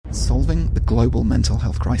Solving the global mental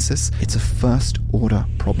health crisis, it's a first-order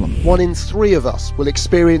problem. 1 in 3 of us will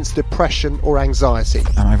experience depression or anxiety.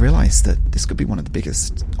 And I realised that this could be one of the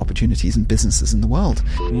biggest opportunities in businesses in the world.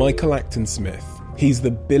 Michael Acton Smith. He's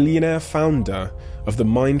the billionaire founder of the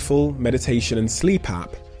mindful meditation and sleep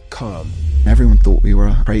app, Calm. Everyone thought we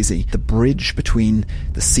were crazy. The bridge between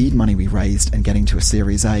the seed money we raised and getting to a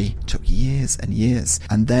Series A took years and years.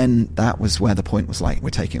 And then that was where the point was like, we're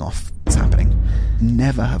taking off. It's happening.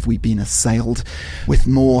 Never have we been assailed with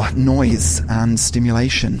more noise and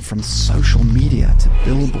stimulation, from social media to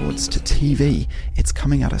billboards to TV. It's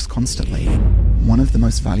coming at us constantly. One of the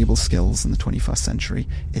most valuable skills in the 21st century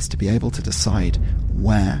is to be able to decide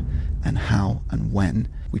where and how and when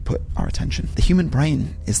we put our attention. The human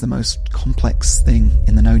brain is the most complex thing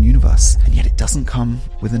in the known universe, and yet it doesn't come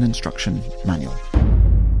with an instruction manual.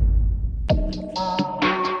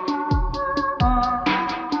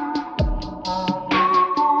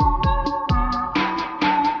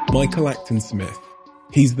 Michael Acton Smith.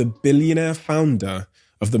 He's the billionaire founder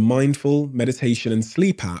of the mindful meditation and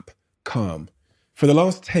sleep app, Calm. For the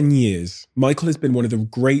last 10 years, Michael has been one of the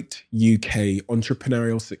great UK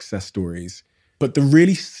entrepreneurial success stories. But the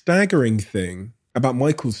really staggering thing about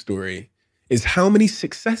Michael's story is how many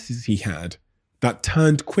successes he had that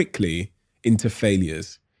turned quickly into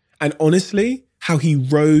failures. And honestly, how he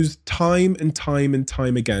rose time and time and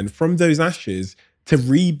time again from those ashes to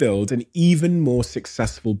rebuild an even more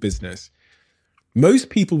successful business. Most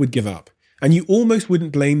people would give up, and you almost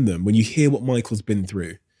wouldn't blame them when you hear what Michael's been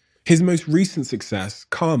through. His most recent success,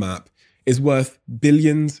 Calm app, is worth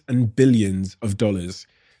billions and billions of dollars.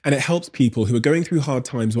 And it helps people who are going through hard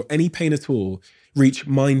times or any pain at all reach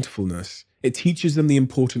mindfulness. It teaches them the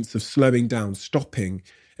importance of slowing down, stopping,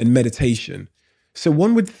 and meditation. So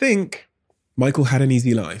one would think Michael had an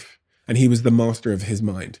easy life and he was the master of his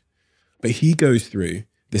mind. But he goes through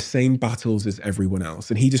the same battles as everyone else.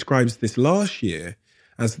 And he describes this last year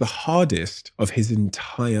as the hardest of his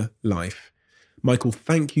entire life. Michael,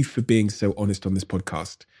 thank you for being so honest on this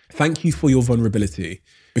podcast. Thank you for your vulnerability,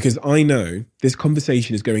 because I know this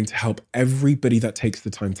conversation is going to help everybody that takes the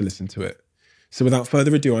time to listen to it. So without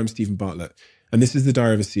further ado, I'm Stephen Bartlett, and this is the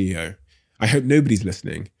Diary of a CEO. I hope nobody's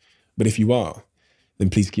listening, but if you are, then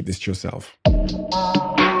please keep this to yourself.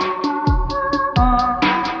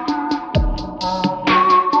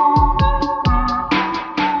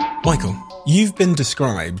 Michael, you've been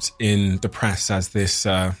described in the press as this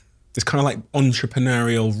kind of like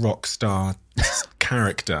entrepreneurial rock star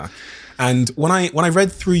character. And when I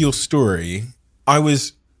read through your story, I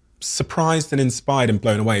was surprised and inspired and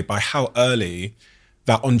blown away by how early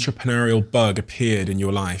that entrepreneurial bug appeared in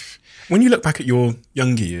your life. When you look back at your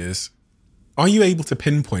younger years, are you able to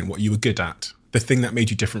pinpoint what you were good at, the thing that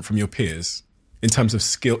made you different from your peers in terms of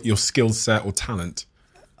your skill set or talent?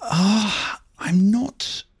 I'm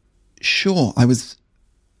not sure. I was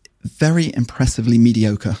very impressively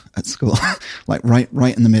mediocre at school, like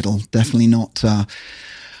right in the middle. Definitely not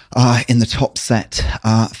in the top set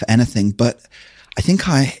for anything. But I think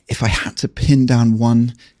if I had to pin down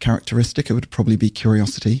one characteristic, it would probably be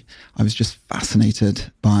curiosity. I was just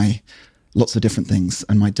fascinated by lots of different things.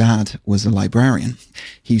 And my dad was a librarian.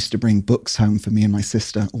 He used to bring books home for me and my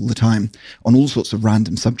sister all the time on all sorts of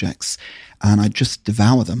random subjects. And I'd just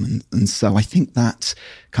devour them. And so I think that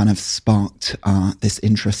kind of sparked this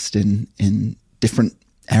interest in different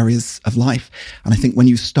areas of life. And I think when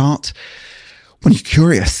you're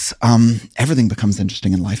curious, everything becomes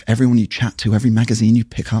interesting in life. Everyone you chat to, every magazine you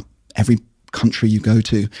pick up, every country you go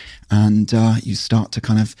to, and you start to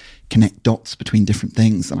kind of connect dots between different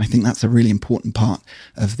things. And I think that's a really important part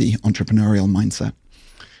of the entrepreneurial mindset.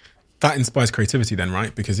 That inspires creativity then,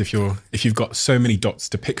 right? Because if you've got so many dots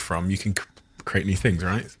to pick from, you can create new things,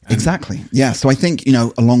 right? Exactly. Yeah. So I think,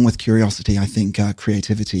 along with curiosity, I think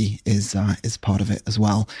creativity is part of it as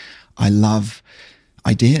well. I love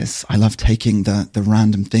ideas. I love taking the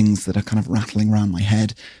random things that are kind of rattling around my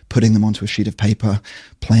head, putting them onto a sheet of paper,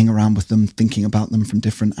 playing around with them, thinking about them from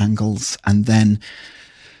different angles, and then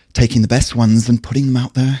taking the best ones and putting them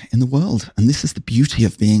out there in the world. And this is the beauty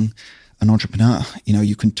of being an entrepreneur.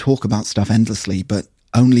 You can talk about stuff endlessly, but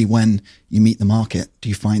only when you meet the market do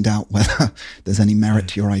you find out whether there's any merit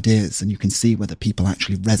to your ideas, and you can see whether people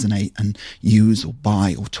actually resonate and use or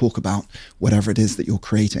buy or talk about whatever it is that you're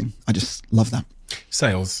creating. I just love that.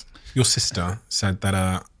 Sales. Your sister said that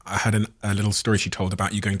I had a little story she told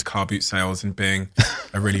about you going to car boot sales and being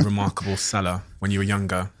a really remarkable seller when you were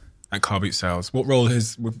younger at car boot sales. What role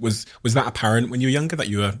was that apparent when you were younger, that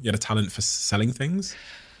you had a talent for selling things?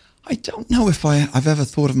 I don't know if I've ever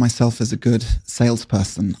thought of myself as a good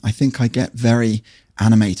salesperson. I think I get very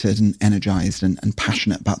animated and energized and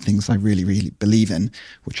passionate about things I really, really believe in,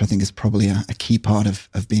 which I think is probably a key part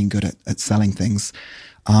of being good at selling things.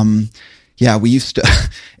 We used to,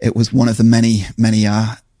 it was one of the many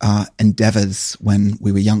endeavors when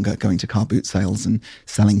we were younger, going to car boot sales and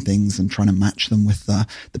selling things and trying to match them with the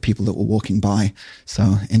people that were walking by.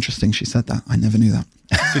 So interesting she said that. I never knew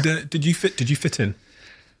that. Did you fit in?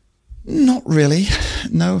 Not really.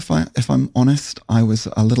 No, if I'm honest, I was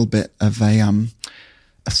a little bit of a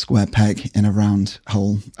square peg in a round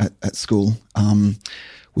hole at school.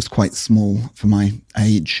 Was quite small for my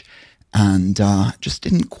age and just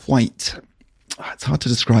didn't quite, it's hard to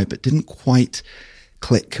describe, but didn't quite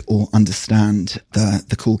click or understand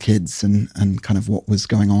the cool kids and kind of what was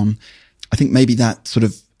going on. I think maybe that sort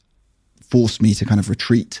of forced me to kind of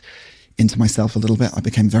retreat into myself a little bit. I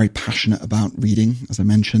became very passionate about reading, as I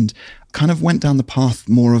mentioned. Kind of went down the path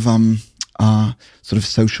more of sort of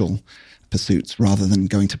social pursuits rather than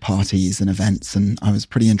going to parties and events. And I was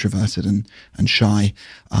pretty introverted and shy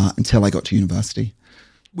until I got to university.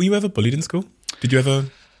 Were you ever bullied in school? Did you ever?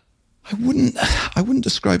 I wouldn't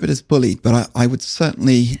describe it as bullied, but I would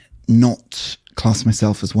certainly not class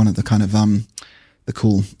myself as one of the kind of the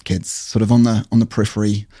cool kids, sort of on the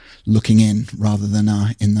periphery, looking in rather than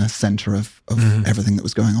in the center of everything that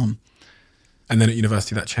was going on. And then at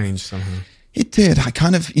university, that changed somehow. It did. I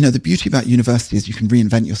kind of, the beauty about university is you can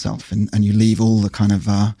reinvent yourself and you leave all the kind of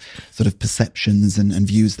sort of perceptions and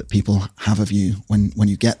views that people have of you when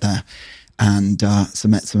you get there. And so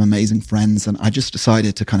met some amazing friends, and I just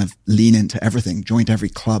decided to kind of lean into everything, joined every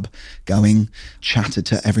club going, chatted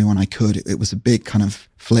to everyone I could. It was a big kind of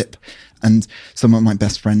flip. And some of my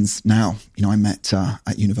best friends now, I met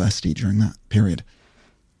at university during that period.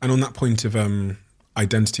 And on that point of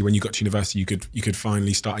identity, when you got to university, you could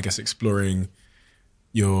finally start, I guess, exploring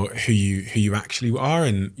who you actually are,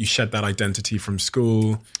 and you shed that identity from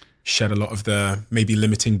school, shed a lot of the maybe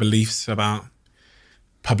limiting beliefs about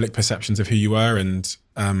public perceptions of who you were, and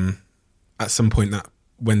at some point that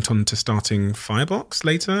went on to starting Firebox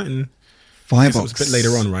later. And Firebox, it was a bit later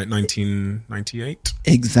on, right? 1998.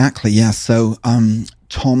 Exactly. Yeah. So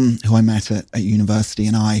Tom, who I met at university,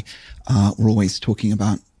 and I were always talking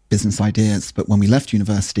about business ideas. But when we left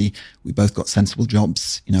university, we both got sensible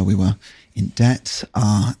jobs. We were in debt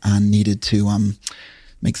and needed to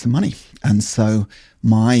make some money. And so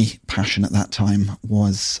my passion at that time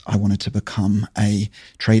was I wanted to become a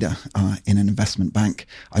trader in an investment bank.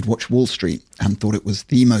 I'd watched Wall Street and thought it was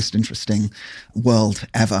the most interesting world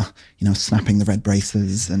ever, snapping the red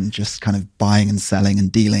braces and just kind of buying and selling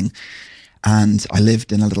and dealing. And I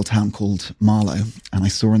lived in a little town called Marlow, and I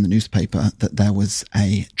saw in the newspaper that there was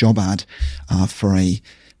a job ad for a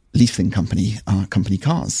leasing company, company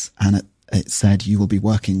cars. And it said, you will be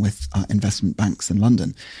working with investment banks in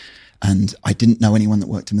London. And I didn't know anyone that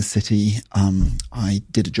worked in the city. I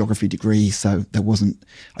did a geography degree, so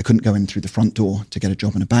I couldn't go in through the front door to get a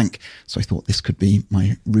job in a bank. So I thought this could be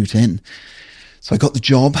my route in. So I got the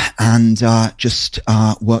job and just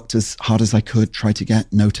worked as hard as I could, tried to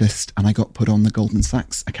get noticed, and I got put on the Goldman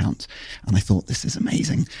Sachs account. And I thought, this is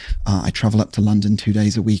amazing. I travel up to London 2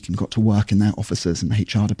 days a week and got to work in their offices and the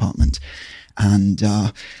HR department. And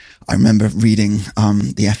I remember reading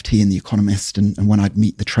the FT and the Economist, and when I'd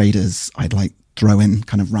meet the traders, I'd throw in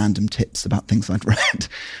kind of random tips about things I'd read,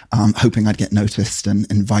 hoping I'd get noticed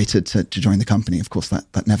and invited to join the company. Of course,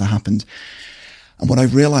 that never happened. And what I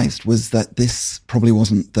realized was that this probably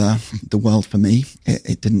wasn't the world for me.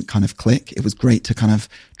 It didn't kind of click. It was great to kind of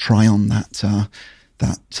try on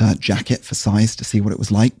that jacket for size to see what it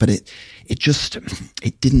was like, but it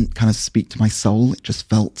didn't kind of speak to my soul. It just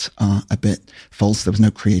felt a bit false. There was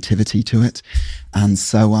no creativity to it. And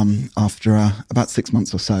so after about 6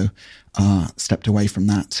 months or so, stepped away from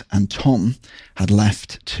that. And Tom had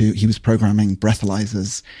left he was programming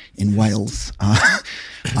breathalyzers in Wales,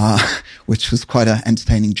 which was quite an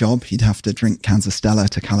entertaining job. He'd have to drink cans of Stella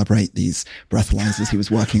to calibrate these breathalyzers he was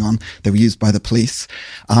working on. They were used by the police.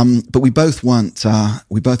 But we both weren't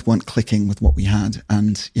clicking with what we had.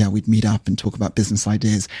 And yeah, we'd meet up and talk about business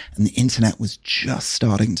ideas. And the internet was just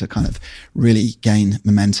starting to kind of really gain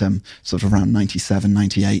momentum, sort of around 97,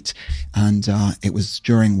 98. And it was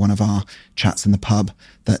during one of our chats in the pub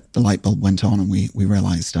that the light bulb went on, and we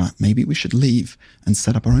realized maybe we should leave and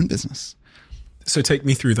set up our own business. So take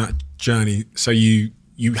me through that journey. So you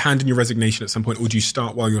hand in your resignation at some point, or do you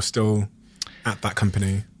start while you're still at that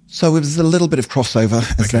company? So it was a little bit of crossover,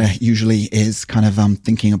 as there usually is, kind of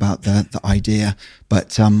thinking about the idea.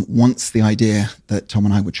 But once the idea that Tom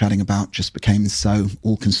and I were chatting about just became so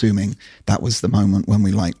all-consuming, that was the moment when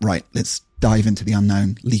we right, let's dive into the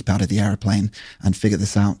unknown, leap out of the aeroplane and figure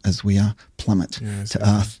this out as we plummet to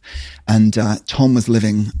Earth. And Tom was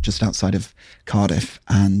living just outside of Cardiff.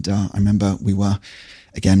 And I remember we were,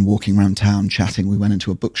 again, walking around town, chatting. We went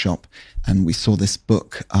into a bookshop and we saw this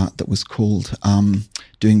book that was called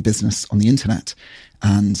Doing Business on the Internet.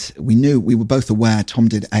 And we were both aware Tom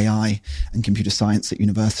did AI and computer science at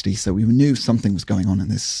university. So we knew something was going on in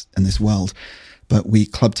this world. But we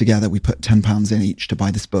clubbed together, we put £10 in each to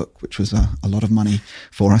buy this book, which was a lot of money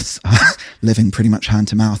for us, living pretty much hand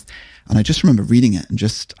to mouth. And I just remember reading it and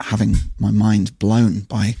just having my mind blown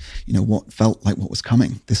by, what felt like what was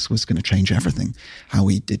coming. This was going to change everything. How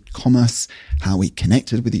we did commerce, how we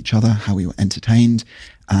connected with each other, how we were entertained.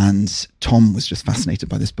 And Tom was just fascinated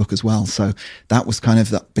by this book as well. So that was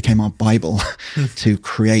that became our Bible to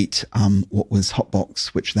create what was Hotbox,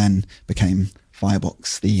 which then became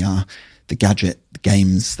Firebox, the gadget, the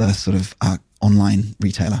games, the sort of online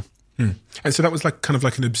retailer. And so that was like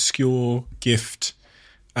an obscure gift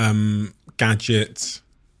gadget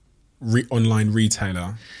online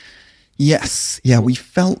retailer. Yes. Yeah. We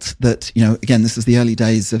felt that, again, this is the early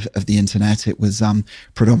days of the internet. It was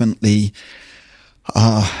predominantly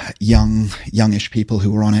youngish people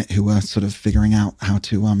who were on it, who were sort of figuring out how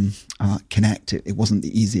to connect. It wasn't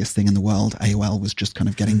the easiest thing in the world. AOL was just kind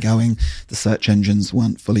of getting going. The search engines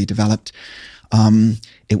weren't fully developed.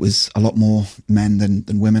 It was a lot more men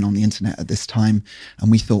than women on the internet at this time. And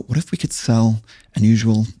we thought, what if we could sell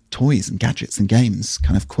unusual toys and gadgets and games,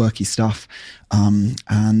 kind of quirky stuff?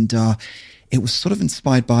 It was sort of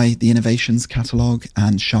inspired by the Innovations catalog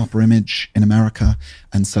and Sharper Image in America.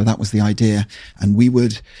 And so that was the idea. And we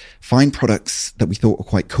would find products that we thought were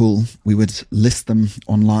quite cool. We would list them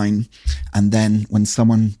online. And then when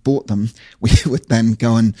someone bought them, we would then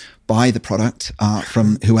go and buy the product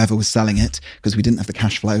from whoever was selling it, because we didn't have the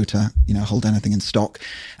cash flow to, hold anything in stock.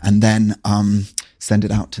 And then send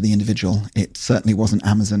it out to the individual. It certainly wasn't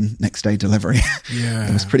Amazon next day delivery. Yeah.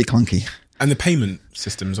 It was pretty clunky. And the payment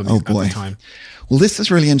systems at the time. Well, this is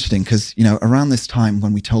really interesting because, around this time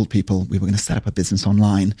when we told people we were going to set up a business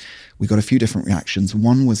online, we got a few different reactions.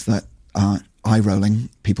 One was that eye rolling.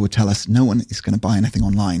 People would tell us no one is going to buy anything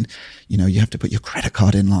online. You have to put your credit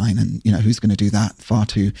card in line and, who's going to do that? Far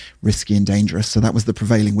too risky and dangerous. So that was the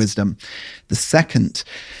prevailing wisdom. The second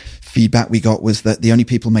feedback we got was that the only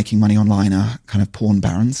people making money online are kind of porn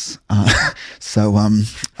barons.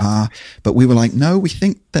 But we were like, no, we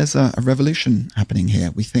think there's a revolution happening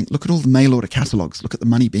here. We think, look at all the mail order catalogs, look at the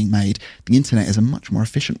money being made. The internet is a much more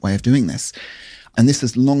efficient way of doing this. And this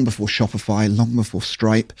is long before Shopify, long before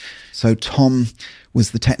Stripe. So Tom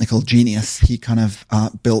was the technical genius. He kind of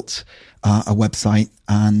built a website,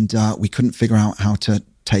 and we couldn't figure out how to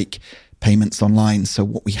take payments online. So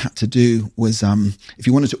what we had to do was, if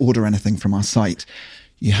you wanted to order anything from our site,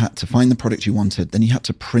 you had to find the product you wanted. Then you had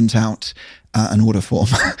to print out an order form.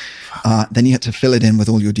 Then you had to fill it in with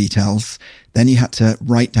all your details. Then you had to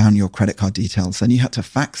write down your credit card details. Then you had to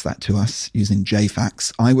fax that to us using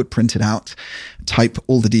JFax. I would print it out, type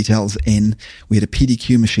all the details in. We had a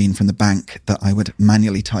PDQ machine from the bank that I would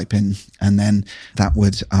manually type in, and then that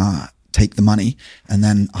would take the money, and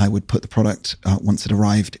then I would put the product once it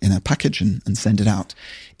arrived in a package and send it out.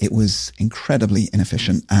 It was incredibly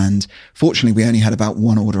inefficient, and fortunately we only had about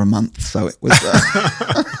one order a month, so it was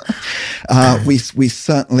we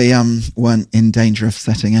certainly weren't in danger of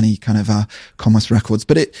setting any kind of commerce records.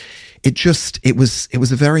 But it was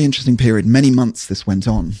a very interesting period. Many months this went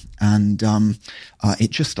on, and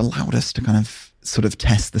it just allowed us to kind of sort of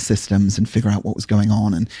test the systems and figure out what was going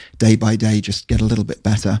on, and day by day just get a little bit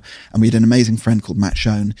better. And we had an amazing friend called Matt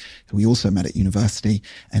Schoen, who we also met at university,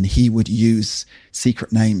 and he would use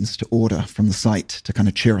secret names to order from the site to kind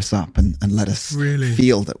of cheer us up and let us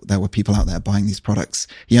feel that there were people out there buying these products.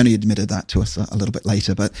 He only admitted that to us a little bit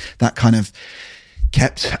later, but that kind of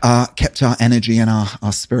kept our energy and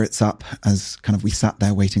our spirits up as kind of we sat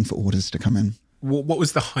there waiting for orders to come in. What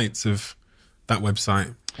was the heights of that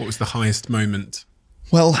website? What was the highest moment?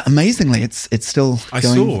 Well, amazingly, it's still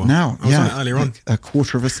going now. I was on it earlier on. A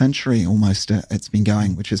quarter of a century almost it's been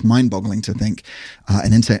going, which is mind-boggling to think.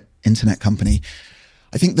 An internet company.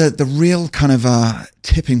 I think the real kind of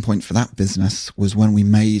tipping point for that business was when we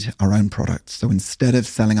made our own products. So instead of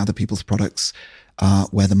selling other people's products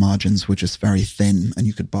where the margins were just very thin and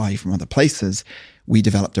you could buy from other places, we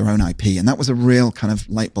developed our own IP. And that was a real kind of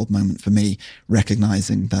light bulb moment for me,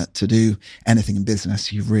 recognizing that to do anything in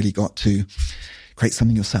business, you've really got to create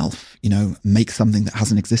something yourself, make something that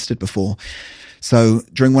hasn't existed before. So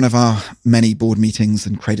during one of our many board meetings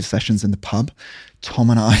and creative sessions in the pub, Tom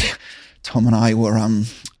and I were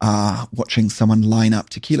watching someone line up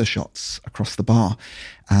tequila shots across the bar.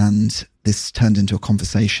 And this turned into a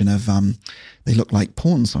conversation of, they look like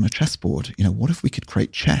pawns on a chessboard. What if we could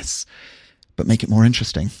create chess, but make it more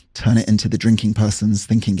interesting, turn it into the drinking person's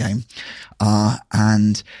thinking game?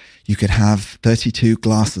 And you could have 32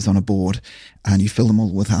 glasses on a board and you fill them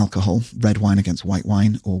all with alcohol, red wine against white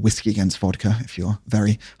wine, or whiskey against vodka if you're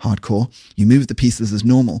very hardcore. You move the pieces as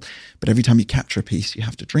normal, but every time you capture a piece, you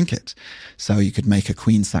have to drink it. So you could make a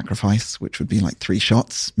queen sacrifice, which would be like 3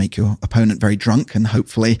 shots, make your opponent very drunk and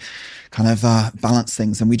hopefully kind of balance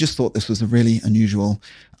things. And we just thought this was a really unusual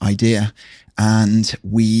idea. And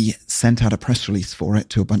we sent out a press release for it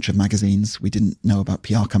to a bunch of magazines. We didn't know about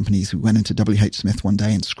PR companies. We went into WH Smith one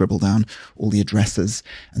day and scribbled down all the addresses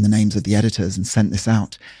and the names of the editors and sent this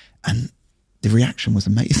out. And the reaction was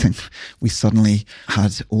amazing. We suddenly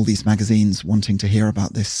had all these magazines wanting to hear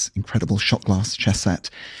about this incredible shot glass chess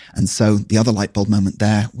set. And so the other light bulb moment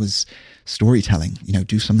there was storytelling,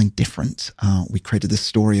 do something different. We created this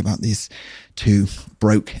story about these 2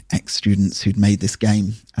 broke ex-students who'd made this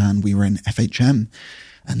game, and we were in FHM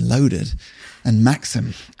and Loaded and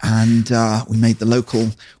Maxim, and we made the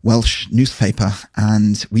local Welsh newspaper,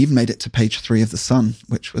 and we even made it to page 3 of The Sun,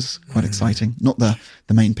 which was quite exciting. Not the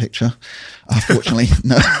main picture, fortunately.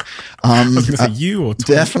 No, I was going to say you or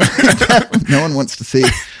Tom. Definitely. No one wants to see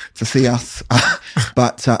us.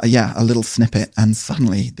 But a little snippet, and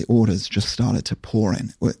suddenly the orders just started to pour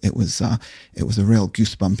in. It was a real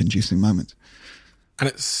goosebump-inducing moment.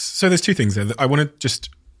 And so there's 2 things there. I want to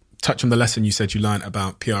just touch on the lesson you said you learned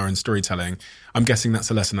about PR and storytelling. I'm guessing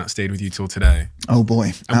that's a lesson that stayed with you till today. Oh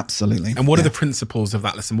boy, absolutely. And what are the principles of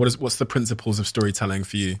that lesson? What's the principles of storytelling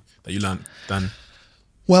for you that you learned then?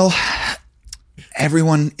 Well,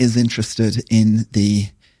 everyone is interested in the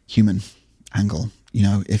human angle.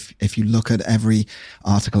 If you look at every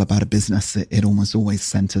article about a business, it almost always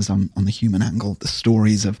centers on the human angle, the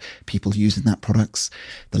stories of people using that products,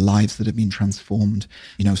 the lives that have been transformed.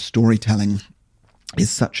 Storytelling is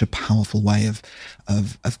such a powerful way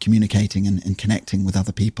of communicating and connecting with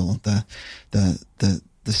other people. The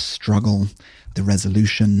struggle, the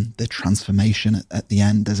resolution, the transformation at the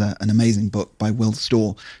end. There's an amazing book by Will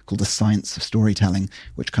Storr called The Science of Storytelling,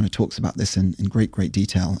 which kind of talks about this in great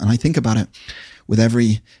detail. And I think about it with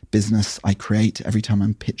every business I create, every time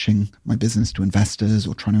I'm pitching my business to investors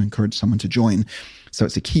or trying to encourage someone to join. So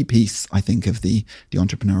it's a key piece, I think, of the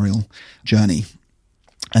entrepreneurial journey.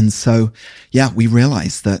 And so, we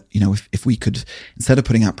realized that, if we could, instead of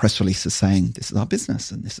putting out press releases saying, this is our business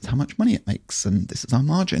and this is how much money it makes and this is our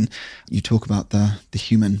margin, you talk about the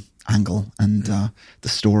human angle and the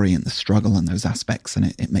story and the struggle and those aspects, and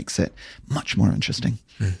it makes it much more interesting.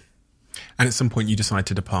 And at some point you decide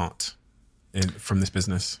to depart from this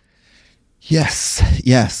business. Yes.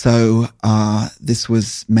 Yeah. So this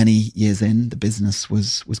was many years in. The business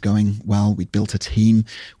was going well. We'd built a team.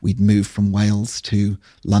 We'd moved from Wales to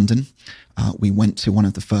London. We went to one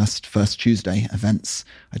of the first Tuesday events.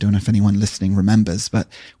 I don't know if anyone listening remembers, but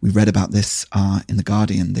we read about this in The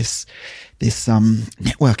Guardian, this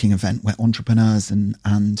networking event where entrepreneurs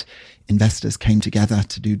and investors came together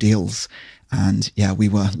to do deals. And we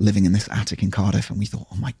were living in this attic in Cardiff, and we thought,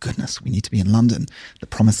 oh my goodness, we need to be in London, the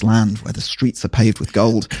promised land where the streets are paved with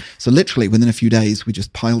gold. So literally within a few days, we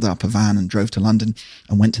just piled up a van and drove to London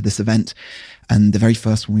and went to this event. And the very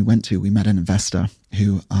first one we went to, we met an investor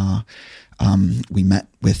who we met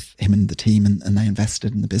with him and the team, and they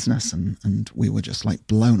invested in the business, and we were just like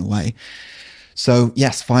blown away. So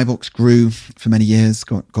yes, Firebox grew for many years,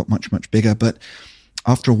 got much bigger, but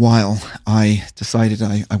after a while, I decided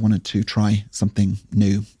I wanted to try something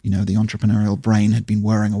new. The entrepreneurial brain had been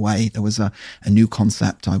whirring away. There was a new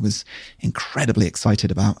concept I was incredibly excited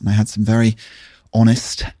about. And I had some very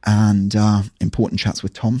honest and important chats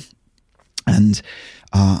with Tom. And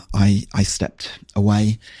I stepped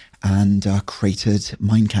away and created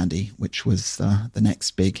Mind Candy, which was the next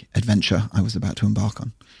big adventure I was about to embark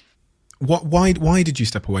on. Why did you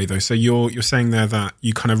step away though? So you're saying there that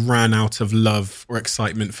you kind of ran out of love or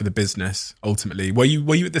excitement for the business ultimately. Were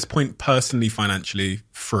you at this point personally financially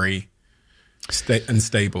free and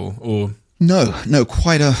stable, or? No,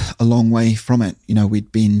 quite a long way from it.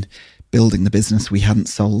 We'd been building the business. We hadn't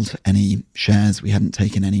sold any shares. We hadn't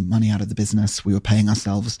taken any money out of the business. We were paying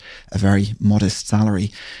ourselves a very modest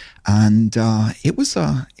salary. And it was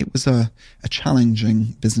a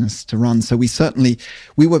challenging business to run. So we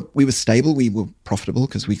were stable. We were profitable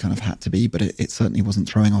because we kind of had to be, but it certainly wasn't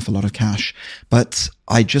throwing off a lot of cash. But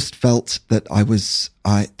I just felt that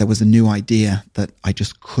there was a new idea that I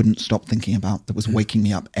just couldn't stop thinking about, that was waking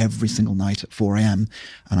me up every single night at 4 a.m.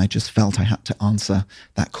 And I just felt I had to answer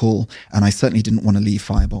that call. And I certainly didn't want to leave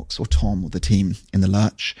Firebox or Tom or the team in the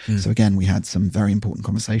lurch. So again, we had some very important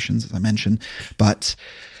conversations, as I mentioned. But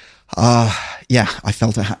I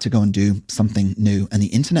felt I had to go and do something new. And the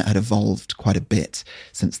internet had evolved quite a bit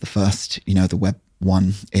since the first, the Web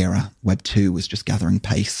 1 era. Web 2 was just gathering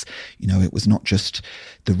pace. It was not just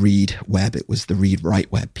the read web, it was the read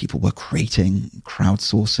write web. People were creating,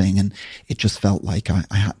 crowdsourcing, and it just felt like I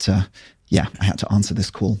had to answer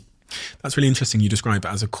this call. That's really interesting. You describe it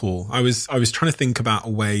as a call. I was trying to think about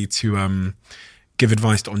a way to give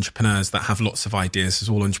advice to entrepreneurs that have lots of ideas, as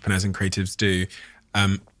all entrepreneurs and creatives do.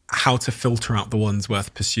 How to filter out the ones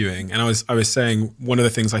worth pursuing. And I was saying, one of the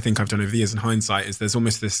things I think I've done over the years in hindsight is there's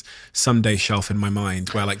almost this Sunday shelf in my mind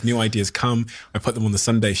where like new ideas come, I put them on the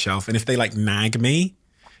Sunday shelf, and if they like nag me,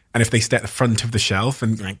 and if they stay at the front of the shelf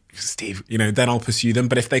and like, Steve, then I'll pursue them.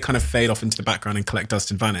 But if they kind of fade off into the background and collect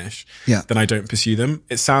dust and vanish, then I don't pursue them.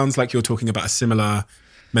 It sounds like you're talking about a similar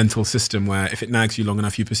mental system where if it nags you long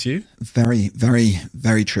enough, you pursue. Very, very,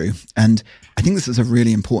 very true. And I think this is a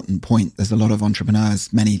really important point. There's a lot of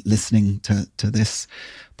entrepreneurs, many listening to this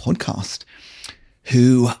podcast,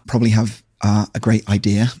 who probably have a great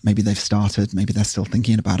idea. Maybe they've started, maybe they're still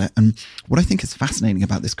thinking about it. And what I think is fascinating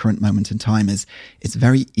about this current moment in time is it's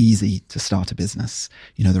very easy to start a business.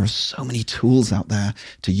 There are so many tools out there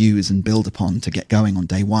to use and build upon to get going on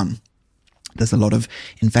day one. There's a lot of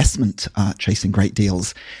investment chasing great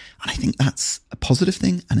deals. And I think that's a positive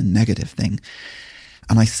thing and a negative thing.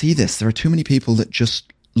 And I see this. There are too many people that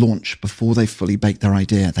just launch before they fully bake their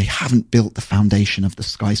idea. They haven't built the foundation of the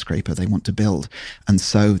skyscraper they want to build. And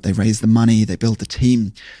so they raise the money, they build the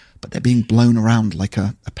team, but they're being blown around like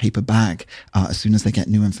a paper bag as soon as they get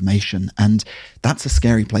new information. And that's a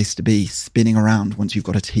scary place to be, spinning around once you've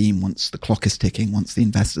got a team, once the clock is ticking, once the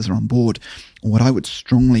investors are on board. What I would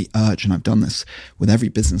strongly urge, and I've done this with every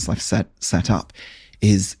business I've set up,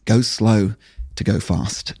 is go slow to go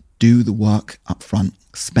fast. Do the work up front.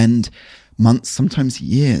 Spend months, sometimes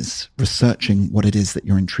years, researching what it is that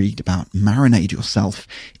you're intrigued about. Marinate yourself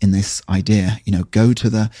in this idea. Go to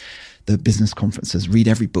the business conferences, read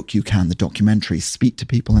every book you can, the documentaries, speak to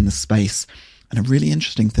people in the space. And a really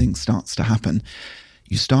interesting thing starts to happen.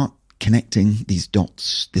 You start connecting these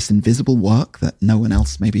dots. This invisible work that no one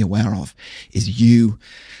else may be aware of is you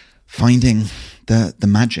finding the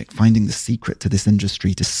magic, finding the secret to this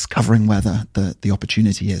industry, discovering where the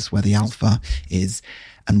opportunity is, where the alpha is.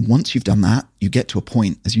 And once you've done that, you get to a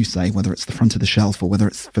point, as you say, whether it's the front of the shelf or whether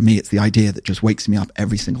it's, for me, it's the idea that just wakes me up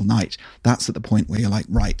every single night. That's at the point where you're like,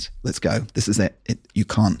 right, let's go. This is it. You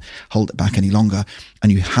can't hold it back any longer.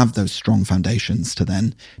 And you have those strong foundations to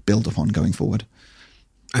then build upon going forward.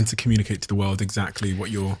 And to communicate to the world exactly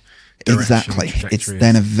what your Exactly. It's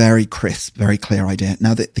then a very crisp, very clear idea.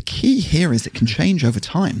 Now, the key here is it can change over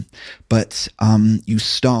time, but you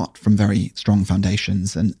start from very strong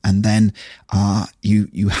foundations, and then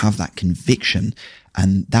you have that conviction,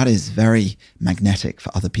 and that is very magnetic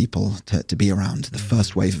for other people to be around. The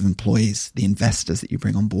first wave of employees, the investors that you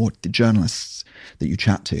bring on board, the journalists that you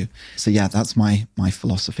chat to. So yeah, that's my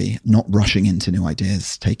philosophy. Not rushing into new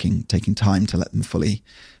ideas, taking time to let them fully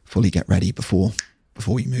get ready before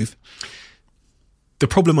you move. The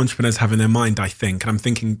problem entrepreneurs have in their mind, I think, and I'm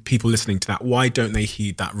thinking people listening to that, why don't they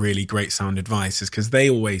heed that really great sound advice, is because they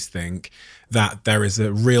always think that there is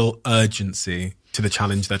a real urgency to the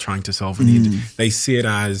challenge they're trying to solve. And they see it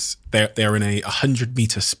as they're in a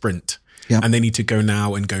 100-meter sprint. Yep. And they need to go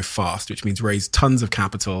now and go fast, which means raise tons of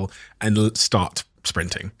capital and start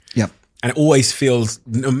sprinting. Yep. And it always feels,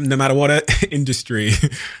 no matter what industry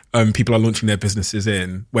people are launching their businesses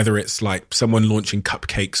in, whether it's like someone launching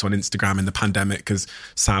cupcakes on Instagram in the pandemic because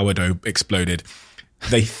sourdough exploded,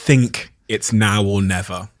 they think it's now or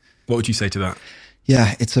never. What would you say to that?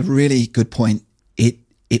 Yeah, it's a really good point.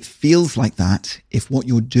 It feels like that if what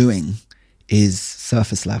you're doing is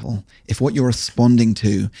surface level, if what you're responding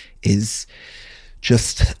to is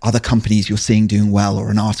just other companies you're seeing doing well,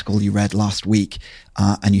 or an article you read last week,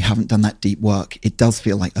 and you haven't done that deep work, it does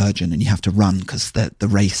feel like urgent and you have to run because the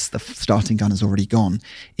race, the starting gun has already gone.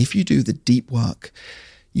 If you do the deep work,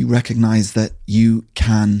 you recognize that you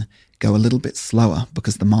can go a little bit slower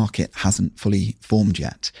because the market hasn't fully formed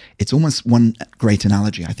yet. It's almost, one great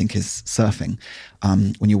analogy, I think, is surfing.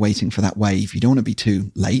 When you're waiting for that wave, you don't want to be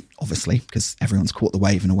too late, obviously, because everyone's caught the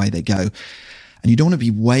wave and away they go. And you don't want to be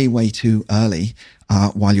way, way too early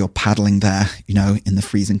while you're paddling there, in the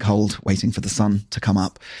freezing cold, waiting for the sun to come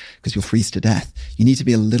up because you'll freeze to death. You need to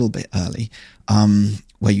be a little bit early.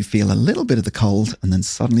 where you feel a little bit of the cold and then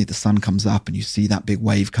suddenly the sun comes up and you see that big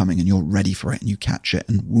wave coming and you're ready for it and you catch it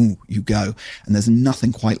and woo, you go. And there's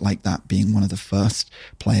nothing quite like that, being one of the first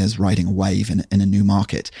players riding a wave in a new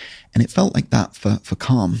market. And it felt like that for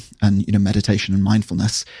Calm and, meditation and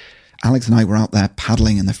mindfulness. Alex and I were out there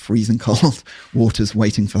paddling in the freezing cold waters,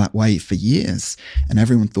 waiting for that wave for years. And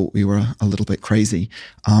everyone thought we were a little bit crazy.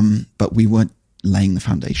 But we weren't laying the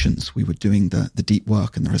foundations. We were doing the deep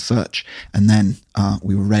work and the research. And then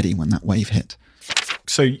we were ready when that wave hit.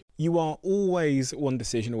 So you are always one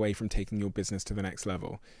decision away from taking your business to the next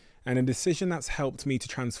level. And a decision that's helped me to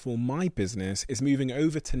transform my business is moving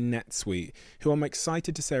over to NetSuite, who I'm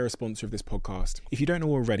excited to say are a sponsor of this podcast. If you don't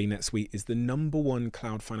know already, NetSuite is the #1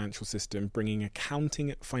 cloud financial system, bringing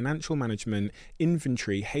accounting, financial management,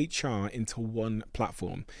 inventory, HR into one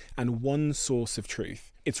platform and one source of truth.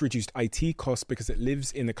 It's reduced IT costs because it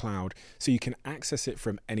lives in the cloud, so you can access it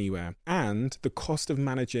from anywhere. And the cost of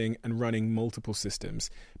managing and running multiple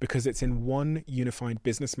systems because it's in one unified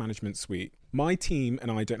business management suite. My team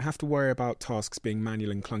and I don't have to worry about tasks being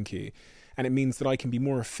manual and clunky. And it means that I can be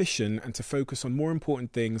more efficient and to focus on more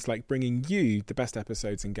important things like bringing you the best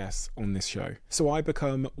episodes and guests on this show. So I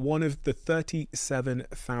become one of the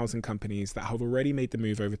 37,000 companies that have already made the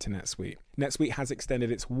move over to NetSuite. NetSuite has extended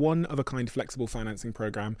its one-of-a-kind flexible financing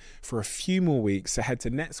program for a few more weeks. So head to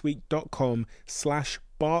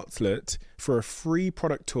netsuite.com/Bartlett for a free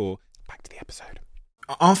product tour. Back to the episode.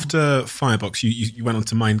 After Firebox, you went on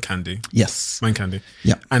to Mind Candy. Yes. Mind Candy.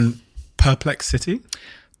 Yeah. And Perplexity.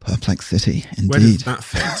 Perplexity, indeed. Where does that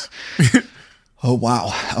fit? Oh,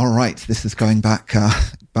 wow. All right. This is going back a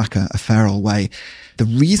fair old way. The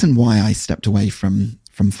reason why I stepped away from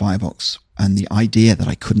Firebox and the idea that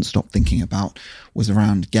I couldn't stop thinking about was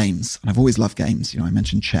around games. And I've always loved games. I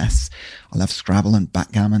mentioned chess. I love Scrabble and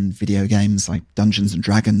backgammon, video games like Dungeons and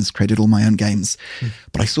Dragons, created all my own games.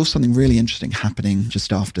 But I saw something really interesting happening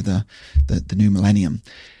just after the new millennium.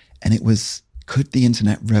 And it was, could the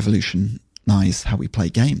internet revolutionize how we play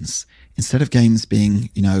games? Instead of games being,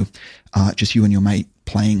 just you and your mate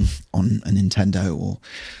playing on a Nintendo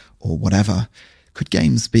or whatever, could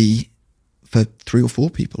games be for 3 or 4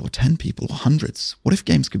 people or 10 people or hundreds? What if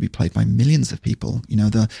games could be played by millions of people?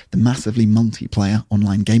 The massively multiplayer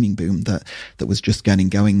online gaming boom that was just getting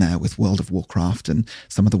going there with World of Warcraft and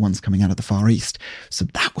some of the ones coming out of the Far East. So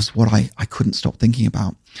that was what I couldn't stop thinking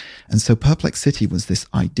about. And so Perplexity was this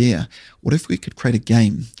idea. What if we could create a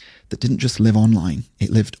game that didn't just live online, it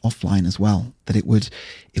lived offline as well, that it would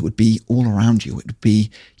be all around you.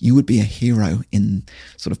 You would be a hero in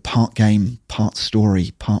sort of part game, part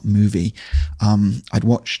story, part movie. I'd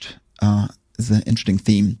watched, there's an interesting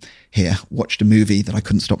theme here, watched a movie that I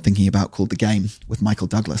couldn't stop thinking about called The Game with Michael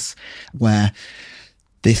Douglas, where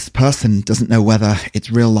this person doesn't know whether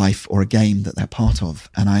it's real life or a game that they're part of.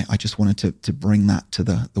 And I just wanted to bring that to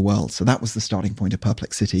the world. So that was the starting point of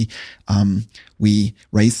Perplexity. We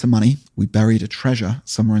raised some money. We buried a treasure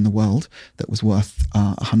somewhere in the world that was worth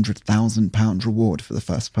 £100,000 reward for the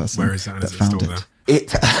first person. Where is that? That Is found it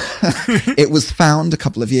it. It was found a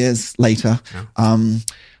couple of years later. Yeah.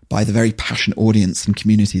 By the very passionate audience and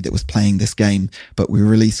community that was playing this game. But we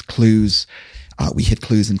released clues. We hid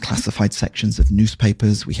clues in classified sections of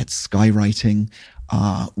newspapers. We had skywriting.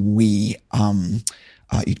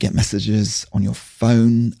 You'd get messages on your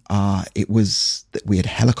phone. It was that we had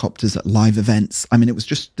helicopters at live events. I mean, it was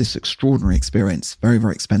just this extraordinary experience, very,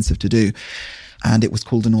 very expensive to do. And it was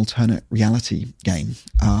called an alternate reality game.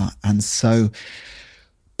 And so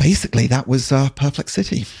basically that was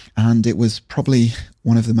Perplexity. And it was probably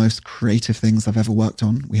one of the most creative things I've ever worked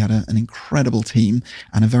on. We had an incredible team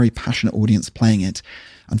and a very passionate audience playing it.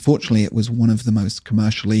 Unfortunately, it was one of the most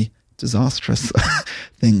commercially disastrous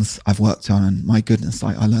things I've worked on. And my goodness,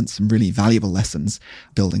 I learned some really valuable lessons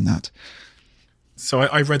building that. So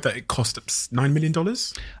I read that it cost $9 million?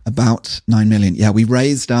 About 9 million. Yeah, we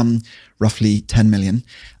raised roughly 10 million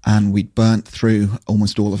and we burnt through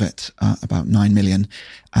almost all of it, about 9 million.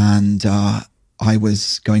 And I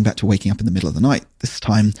was going back to waking up in the middle of the night. This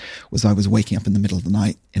time I was waking up in the middle of the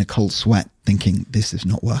night in a cold sweat thinking, this is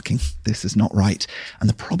not working. This is not right. And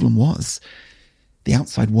the problem was the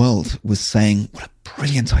outside world was saying, what a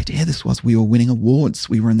brilliant idea this was. We were winning awards.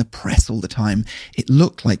 We were in the press all the time. It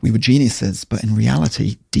looked like we were geniuses, but in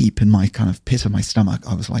reality, deep in my kind of pit of my stomach,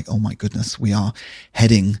 I was like, oh my goodness, we are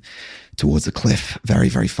heading towards a cliff very,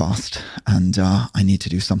 very fast. And I need to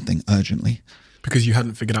do something urgently. Because you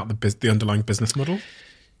hadn't figured out the underlying business model?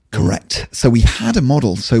 Correct. So we had a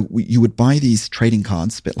model. So you would buy these trading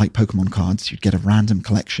cards, a bit like Pokemon cards. You'd get a random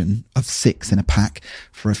collection of 6 in a pack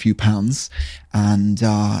for a few pounds. And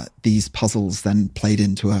these puzzles then played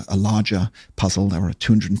into a larger puzzle. There were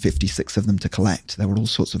 256 of them to collect. There were all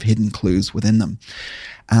sorts of hidden clues within them.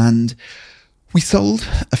 And we sold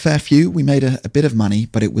a fair few. We made a bit of money,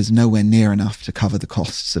 but it was nowhere near enough to cover the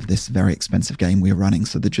costs of this very expensive game we were running.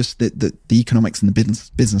 So the economics and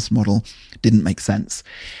the business model didn't make sense.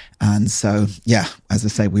 And so, yeah, as I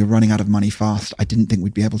say, we were running out of money fast. I didn't think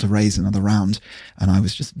we'd be able to raise another round. And I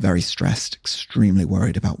was just very stressed, extremely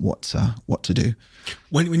worried about what to do.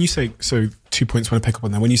 When you say, so 2 points I want to pick up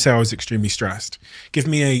on that. When you say I was extremely stressed, give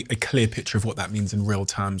me a clear picture of what that means in real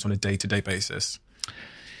terms on a day-to-day basis.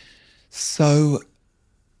 So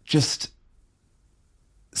just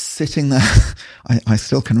sitting there, I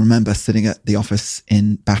still can remember sitting at the office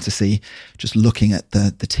in Battersea, just looking at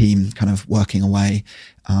the team kind of working away,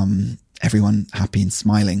 everyone happy and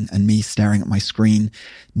smiling, and me staring at my screen,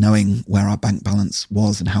 knowing where our bank balance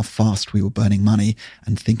was and how fast we were burning money,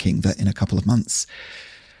 and thinking that in a couple of months,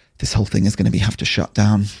 this whole thing is going to have to shut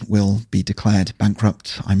down. We'll be declared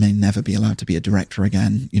bankrupt. I may never be allowed to be a director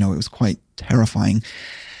again. It was quite terrifying.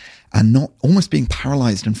 And not almost being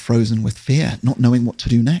paralyzed and frozen with fear, not knowing what to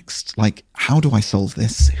do next. Like, how do I solve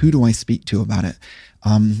this? Who do I speak to about it?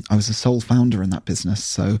 I was a sole founder in that business,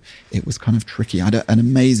 so it was kind of tricky. I had an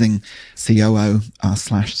amazing COO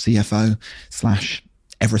slash CFO slash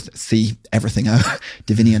everything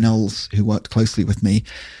Davinia Knowles, who worked closely with me.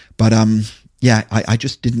 But I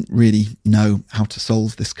just didn't really know how to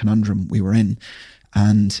solve this conundrum we were in.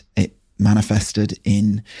 And it manifested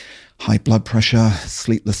in high blood pressure,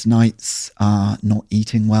 sleepless nights, not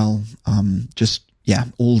eating well,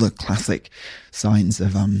 all the classic signs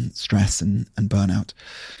of stress and burnout.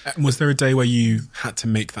 Was there a day where you had to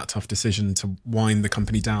make that tough decision to wind the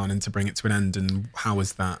company down and to bring it to an end? And how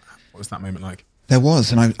was that? What was that moment like? There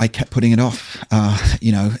was, and I kept putting it off.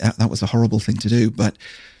 That was a horrible thing to do. But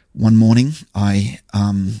one morning, I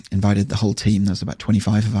invited the whole team. There was about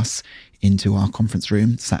 25 of us into our conference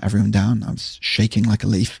room, sat everyone down. I was shaking like a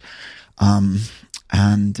leaf.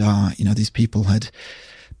 These people had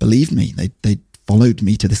believed me. They followed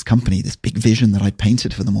me to this company, this big vision that I'd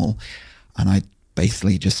painted for them all. And I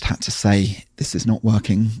basically just had to say, this is not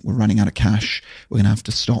working. We're running out of cash. We're going to have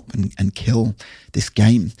to stop and kill this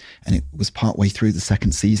game. And it was partway through the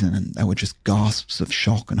second season, and there were just gasps of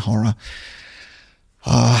shock and horror.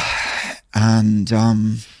 I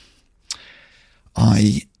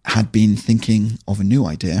had been thinking of a new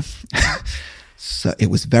idea. So it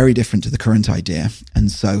was very different to the current idea. And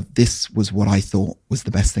so this was what I thought was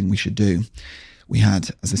the best thing we should do. We had,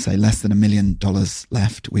 as I say, less than $1 million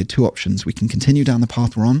left. We had two options. We can continue down the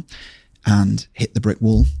path we're on and hit the brick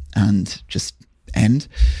wall and just end.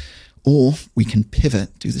 Or we can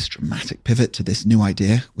pivot, do this dramatic pivot to this new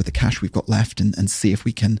idea with the cash we've got left and see if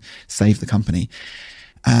we can save the company.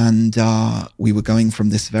 And we were going from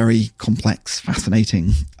this very complex,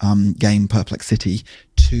 fascinating game, Perplexity,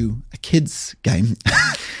 to a kid's game.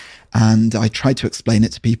 And I tried to explain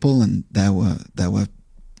it to people, and there were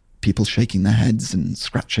people shaking their heads and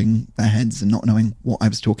scratching their heads and not knowing what I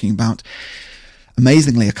was talking about.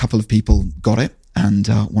 Amazingly, a couple of people got it and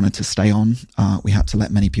wanted to stay on. We had to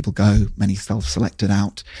let many people go. Many self-selected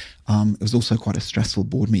out. It was also quite a stressful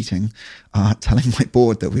board meeting, telling my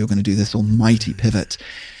board that we were going to do this almighty pivot.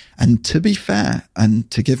 And to be fair, and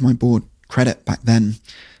to give my board credit back then,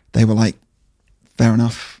 they were like, fair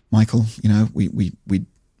enough, Michael, we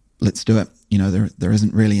let's do it. There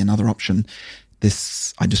isn't really another option.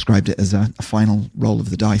 I described it as a final roll of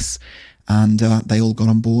the dice, and they all got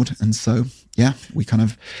on board. And so, we kind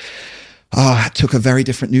of took a very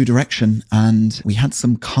different new direction, and we had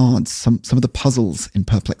some cards, some of the puzzles in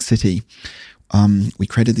Perplexity. We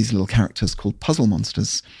created these little characters called puzzle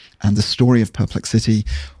monsters, and the story of Perplexity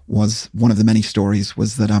was one of the many stories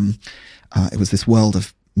was that it was this world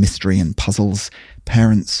of mystery and puzzles.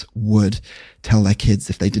 Parents would tell their kids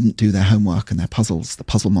if they didn't do their homework and their puzzles, the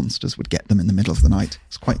puzzle monsters would get them in the middle of the night.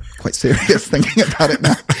 It's quite serious thinking about it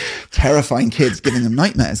now. Terrifying kids, giving them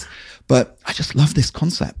nightmares. But I just love this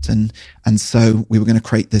concept. And so we were going to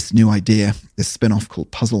create this new idea, this spin-off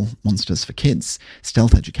called Puzzle Monsters for Kids,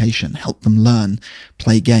 stealth education, help them learn,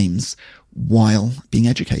 play games while being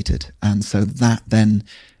educated. And so that then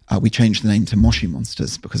we changed the name to Moshi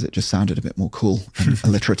Monsters because it just sounded a bit more cool and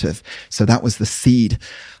alliterative. So that was the seed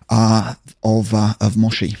of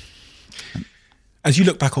Moshi. As you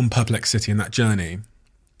look back on Perplexity and that journey,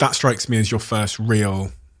 that strikes me as your first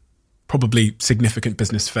real probably significant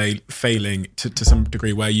business failing to some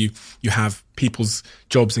degree, where you have people's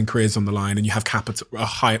jobs and careers on the line, and you have capital,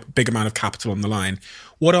 big amount of capital on the line.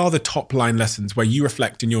 What are the top line lessons where you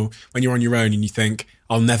reflect when you're on your own and you think,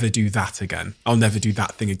 I'll never do that again. I'll never do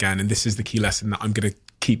that thing again. And this is the key lesson that I'm going to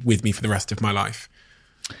keep with me for the rest of my life?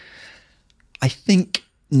 I think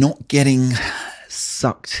not getting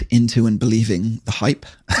sucked into and believing the hype.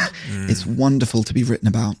 It's wonderful to be written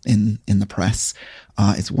about in the press.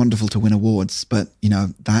 It's wonderful to win awards, but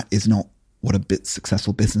that is not what a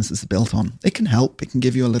successful business is built on. It can help. It can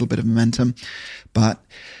give you a little bit of momentum, but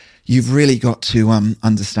you've really got to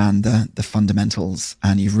understand the fundamentals,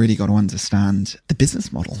 and you've really got to understand the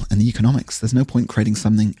business model and the economics. There's no point creating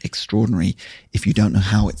something extraordinary if you don't know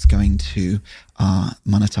how it's going to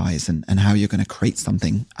monetize and how you're going to create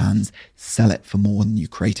something and sell it for more than you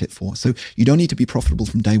create it for. So you don't need to be profitable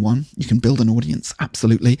from day one. You can build an audience,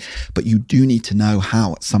 absolutely, but you do need to know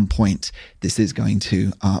how at some point this is going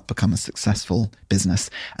to become a successful business.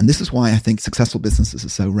 And this is why I think successful businesses are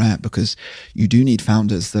so rare, because you do need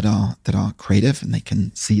founders that are creative and they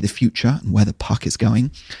can see the future and where the puck is going,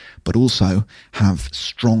 but also have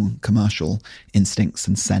strong commercial instincts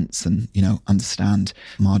and sense and, understand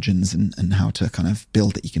margins and how to kind of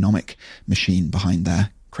build the economic machine behind their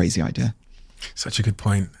crazy idea. Such a good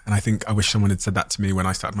point. And I wish someone had said that to me when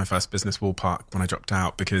I started my first business, Wallpark, when I dropped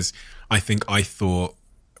out, because I thought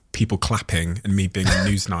people clapping and me being on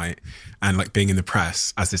Newsnight and like being in the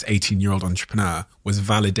press as this 18-year-old entrepreneur was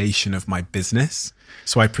validation of my business.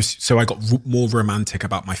 So I got more romantic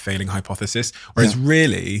about my failing hypothesis, whereas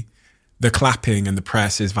really the clapping and the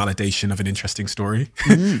press is validation of an interesting story.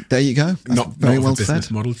 There you go. That's not very of well a business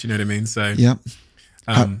said. model. Do you know what I mean? So yeah.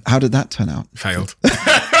 How did that turn out? Failed.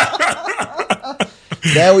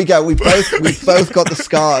 There we go. We've both got the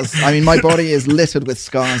scars. I mean, my body is littered with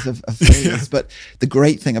scars of failures. But the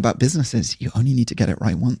great thing about business is you only need to get it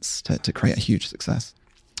right once to create a huge success.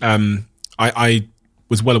 I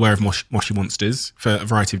was well aware of Moshi Monsters for a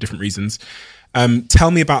variety of different reasons.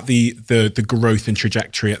 Tell me about the growth and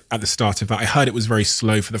trajectory at the start of that. I heard it was very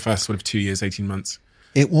slow for the first sort of 2 years, 18 months.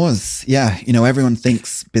 It was, yeah. Everyone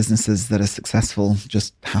thinks businesses that are successful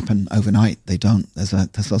just happen overnight. They don't. There's a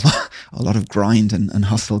lot of grind and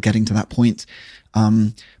hustle getting to that point.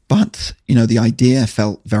 But the idea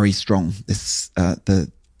felt very strong.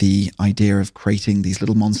 The idea of creating these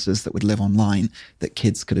little monsters that would live online that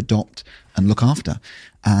kids could adopt and look after.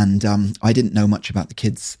 And I didn't know much about the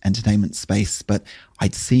kids' entertainment space, but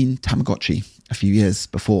I'd seen Tamagotchi a few years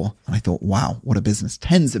before, and I thought, wow, what a business.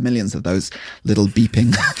 Tens of millions of those little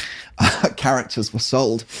beeping characters were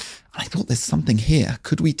sold. And I thought, there's something here.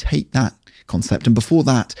 Could we take that concept? And before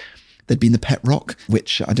that, there'd been the Pet Rock,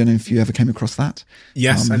 which I don't know if you ever came across that.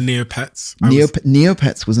 Yes, and Neopets.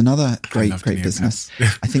 Neopets was another great business.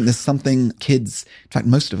 I think there's something kids, in fact,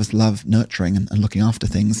 most of us love nurturing and looking after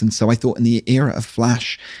things. And so I thought in the era of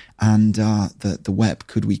Flash and the web,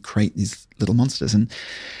 could we create these little monsters? And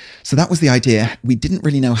so that was the idea. We didn't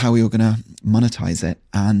really know how we were going to monetize it.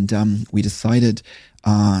 And we decided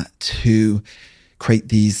to create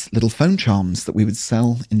these little phone charms that we would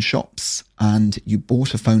sell in shops. And you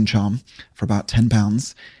bought a phone charm for about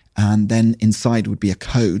 £10. And then inside would be a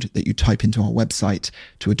code that you type into our website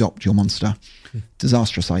to adopt your monster.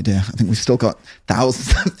 Disastrous idea. I think we've still got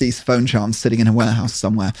thousands of these phone charms sitting in a warehouse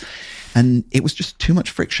somewhere. And it was just too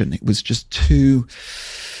much friction. It was just too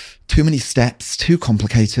many steps, too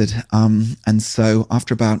complicated. And so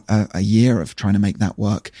after about a year of trying to make that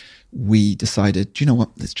work, we decided, do you know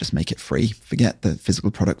what? Let's just make it free. Forget the physical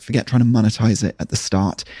product. Forget trying to monetize it at the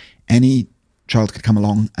start. Any child could come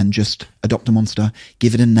along and just adopt a monster,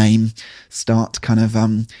 give it a name, start kind of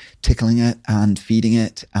tickling it and feeding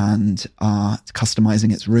it and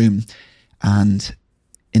customizing its room. And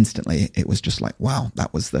instantly it was just like, wow,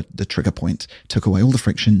 that was the trigger point, took away all the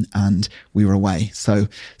friction and we were away. So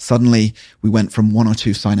suddenly we went from 1 or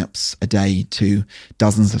 2 signups a day to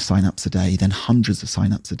dozens of signups a day, then hundreds of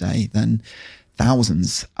signups a day, then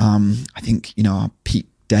thousands. I think, our peak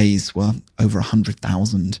days were over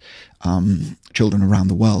 100,000 children around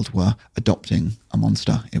the world were adopting a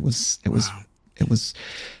monster. It was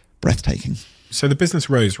breathtaking. So the business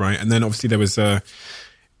rose, right? And then obviously there was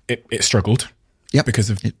it struggled. Yep. Because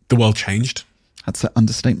of the world changed. That's an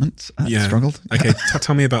understatement. Struggled. Okay,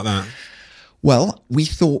 tell me about that. Well, we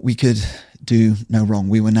thought we could do no wrong.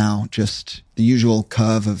 We were now just the usual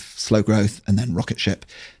curve of slow growth and then rocket ship.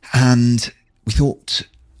 And we thought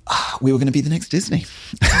we were going to be the next Disney.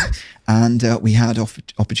 And we had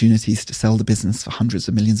opportunities to sell the business for hundreds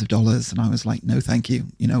of millions of dollars. And I was like, no, thank you.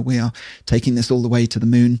 We are taking this all the way to the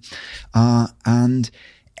moon. And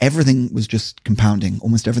everything was just compounding.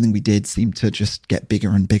 Almost everything we did seemed to just get bigger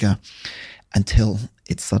and bigger until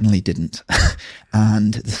it suddenly didn't.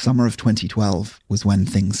 And the summer of 2012 was when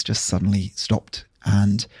things just suddenly stopped.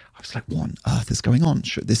 And I was like, what on earth is going on?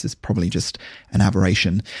 Sure, this is probably just an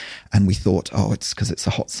aberration. And we thought, oh, it's because it's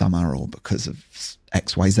a hot summer or because of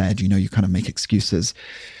X, Y, Z. You kind of make excuses.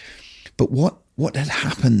 But what had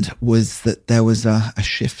happened was that there was a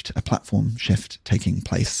platform shift taking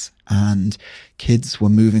place, and kids were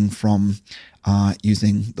moving from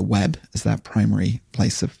using the web as their primary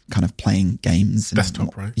place of kind of playing games.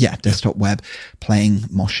 Desktop, right? Yeah, desktop web, playing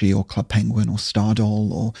Moshi or Club Penguin or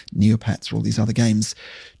Stardoll or Neopets or all these other games,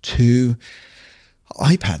 to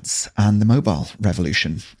iPads and the mobile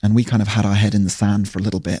revolution. And we kind of had our head in the sand for a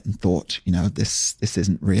little bit and thought, this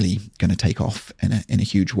isn't really going to take off in a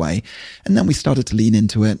huge way. And then we started to lean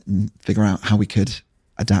into it and figure out how we could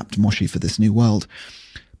adapt Moshi for this new world.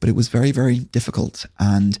 But it was very, very difficult.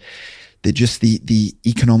 And the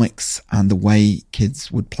economics and the way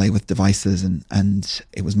kids would play with devices, and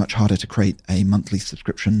it was much harder to create a monthly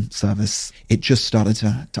subscription service. It just started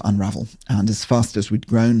to unravel. And as fast as we'd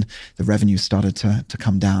grown, the revenue started to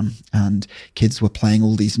come down, and kids were playing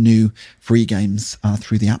all these new free games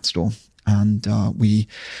through the App Store. And we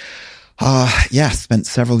spent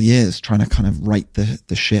several years trying to kind of right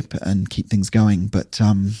the ship and keep things going, but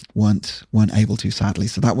weren't able to, sadly.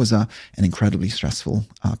 So that was an incredibly stressful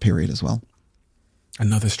period as well.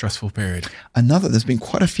 Another stressful period. There's been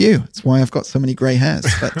quite a few. That's why I've got so many grey hairs.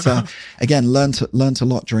 But again, learned a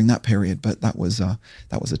lot during that period. But that was a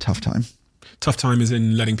tough time. Tough time is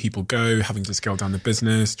in letting people go, having to scale down the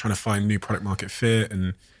business, trying to find new product market fit,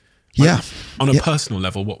 and on a personal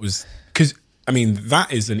level, because that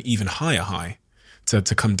is an even higher high to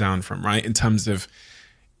come down from, right? In terms of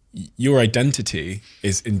your identity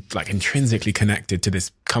is intrinsically connected to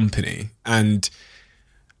this company. And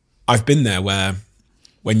I've been there where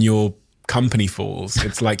when your company falls,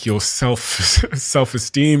 it's like your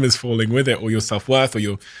self-esteem is falling with it, or your self-worth, or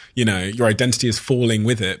your identity is falling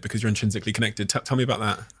with it because you're intrinsically connected. Tell me about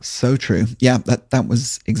that. So true. Yeah, that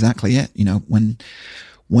was exactly it.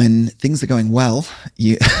 When things are going well,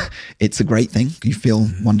 it's a great thing. You feel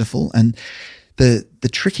wonderful. And the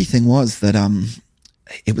tricky thing was that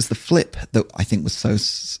it was the flip that I think was so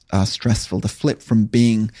stressful. The flip from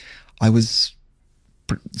being, I was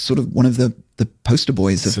sort of one of the poster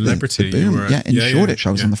boys of celebrity, the boom. In Shoreditch.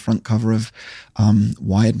 I was on the front cover of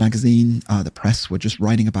Wired magazine. The press were just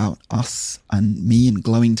writing about us and me in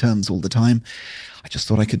glowing terms all the time. I just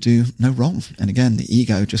thought I could do no wrong. And again, the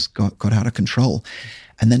ego just got out of control.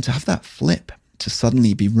 And then to have that flip, to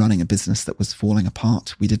suddenly be running a business that was falling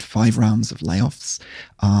apart. We did 5 rounds of layoffs.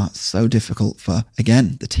 So difficult for,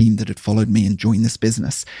 again, the team that had followed me and joined this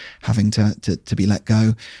business, having to be let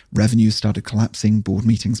go. Revenue started collapsing. Board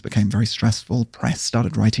meetings became very stressful. Press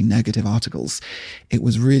started writing negative articles. It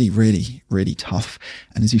was really, really, really tough.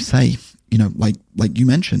 And as you say, like you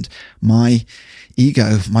mentioned, my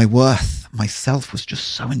ego, my worth, myself was just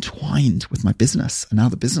so entwined with my business. And now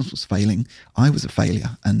the business was failing. I was a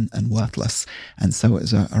failure and worthless. And so it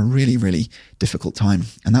was a really, really difficult time.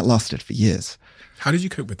 And that lasted for years. How did you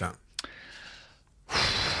cope with that?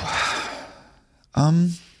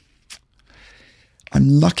 I'm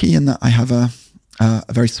lucky in that I have a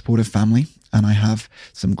very supportive family, and I have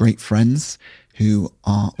some great friends who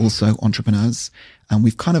are also entrepreneurs. And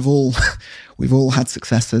we've kind of we've all had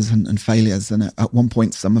successes and failures. And at one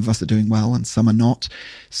point, some of us are doing well and some are not.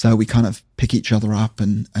 So we kind of pick each other up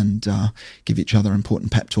and give each other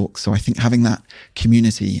important pep talks. So I think having that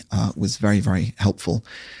community was very, very helpful.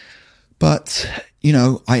 But,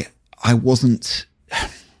 I wasn't...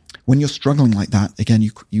 When you're struggling like that, again,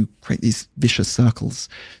 you create these vicious circles.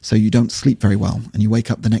 So you don't sleep very well, and you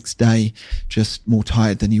wake up the next day just more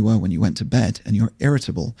tired than you were when you went to bed, and you're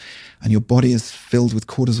irritable, and your body is filled with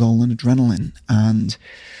cortisol and adrenaline, and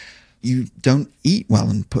you don't eat well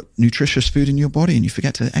and put nutritious food in your body, and you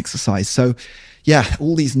forget to exercise. So yeah,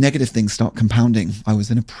 all these negative things start compounding. I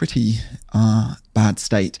was in a pretty bad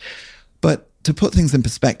state. But to put things in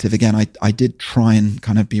perspective, again, I did try and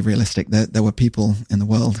kind of be realistic. There were people in the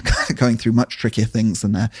world going through much trickier things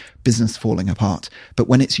and their business falling apart. But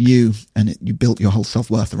when it's you and you built your whole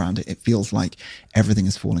self-worth around it, it feels like everything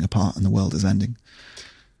is falling apart and the world is ending.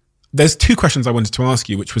 There's 2 questions I wanted to ask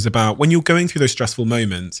you, which was about when you're going through those stressful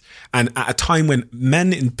moments, and at a time when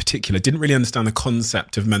men in particular didn't really understand the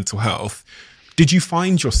concept of mental health, did you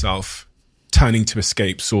find yourself turning to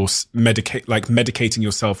escapes or medicating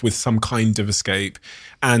yourself with some kind of escape?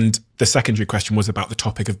 And the secondary question was about the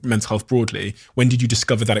topic of mental health broadly. When did you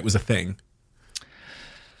discover that it was a thing?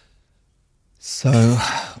 So,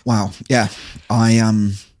 wow. Yeah.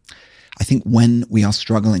 I think when we are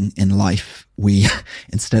struggling in life, we,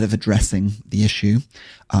 instead of addressing the issue,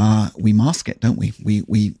 we mask it, don't we?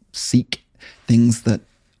 We seek things that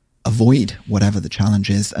avoid whatever the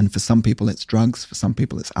challenge is. And for some people, it's drugs. For some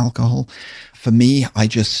people, it's alcohol. For me, I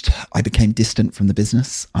became distant from the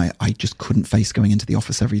business. I just couldn't face going into the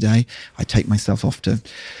office every day. I take myself off to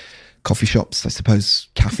coffee shops. I suppose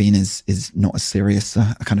caffeine is not as serious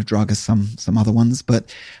a kind of drug as some other ones.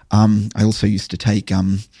 But I also used to take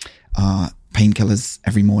painkillers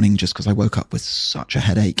every morning just because I woke up with such a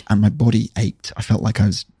headache and my body ached. I felt like I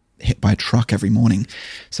was hit by a truck every morning.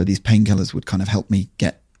 So these painkillers would kind of help me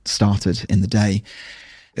get started in the day.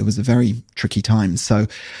 It was a very tricky time. So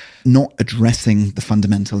not addressing the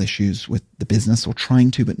fundamental issues with the business, or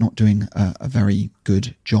trying to, but not doing a very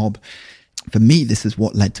good job. For me, this is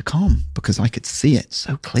what led to Calm, because I could see it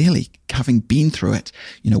so clearly, having been through it.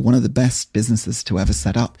 You know, one of the best businesses to ever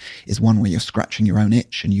set up is one where you're scratching your own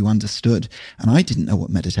itch and you understood. And I didn't know what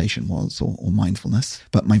meditation was or mindfulness,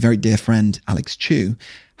 but my very dear friend, Alex Chu,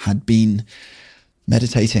 had been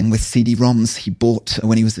meditating with CD-ROMs he bought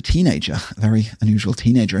when he was a teenager, a very unusual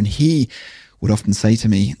teenager. And he would often say to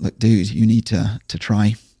me, look, dude, you need to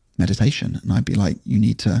try meditation. And I'd be like, you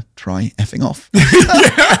need to try effing off.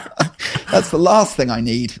 That's the last thing I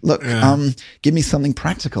need. Look, give me something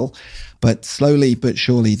practical. But slowly but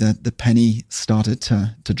surely the penny started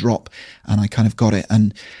to drop, and I kind of got it.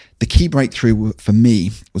 And the key breakthrough for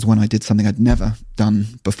me was when I did something I'd never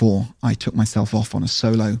done before. I took myself off on a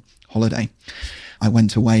solo holiday. I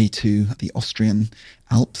went away to the Austrian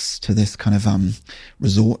Alps, to this kind of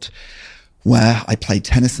resort where I played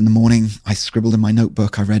tennis in the morning. I scribbled in my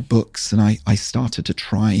notebook. I read books, and I started to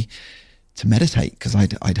try to meditate because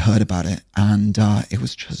I'd heard about it, and it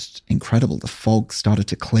was just incredible. The fog started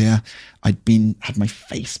to clear. Had my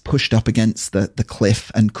face pushed up against the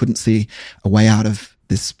cliff and couldn't see a way out of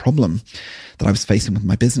this problem that I was facing with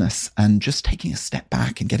my business. And just taking a step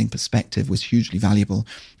back and getting perspective was hugely valuable.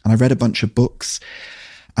 And I read a bunch of books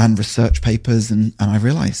and research papers, and I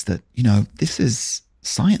realized that, you know, this is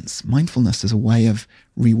science. Mindfulness is a way of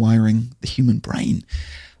rewiring the human brain.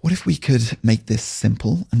 What if we could make this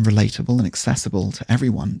simple and relatable and accessible to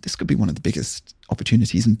everyone? This could be one of the biggest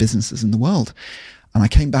opportunities in businesses in the world. And I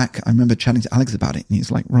came back, I remember chatting to Alex about it, and he was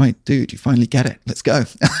like, right, dude, you finally get it. Let's go.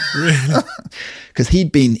 Really? Because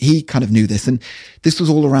he kind of knew this. And this was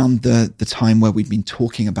all around the time where we'd been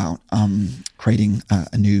talking about creating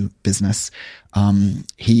a new business.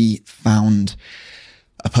 He found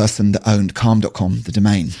a person that owned calm.com, the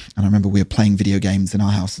domain. And I remember we were playing video games in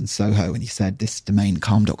our house in Soho, and he said, this domain,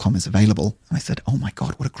 calm.com, is available. And I said, oh my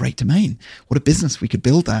God, what a great domain. What a business we could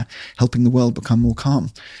build there, helping the world become more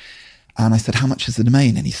calm. And I said, how much is the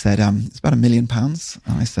domain? And he said, it's about £1 million. And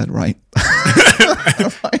I said, right.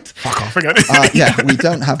 Right. Fuck off again. Yeah, we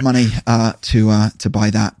don't have money to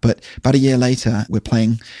buy that. But about a year later, we're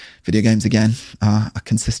playing video games again, a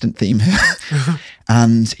consistent theme here.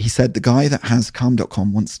 And he said, the guy that has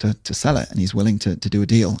calm.com wants to sell it, and he's willing to do a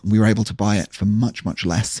deal. And we were able to buy it for much, much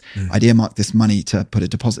less. I'd earmarked this money to put a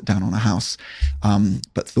deposit down on a house,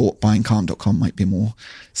 but thought buying calm.com might be a more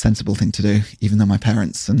sensible thing to do, even though my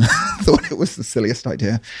parents thought it was the silliest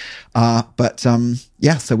idea.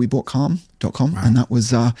 So we bought calm.com, wow. And that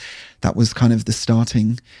was kind of the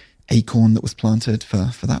starting acorn that was planted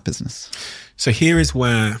for that business. So here is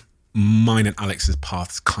where mine and Alex's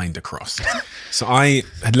paths kind of crossed. So I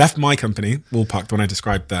had left my company, Woolpark, the one I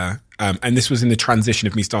described there, and this was in the transition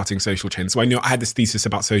of me starting Social Chain. So I knew I had this thesis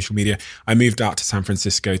about social media. I moved out to San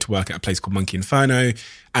Francisco to work at a place called Monkey Inferno,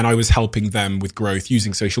 and I was helping them with growth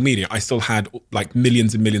using social media. I still had like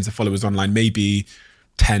millions and millions of followers online, maybe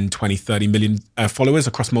 10, 20, 30 million followers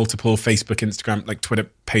across multiple Facebook, Instagram, like Twitter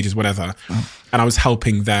pages, whatever. Oh. And I was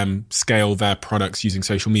helping them scale their products using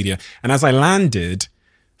social media. And as I landed,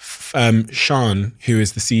 Sean, who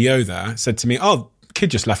is the CEO there, said to me, oh, kid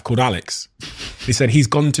just left called Alex. He said, he's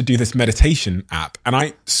gone to do this meditation app. And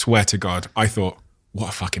I swear to God, I thought, what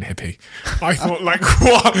a fucking hippie. I thought like,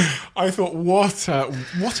 what? I thought, what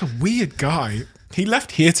a weird guy. He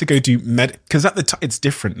left here to go do because at the time, it's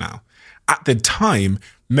different now. At the time,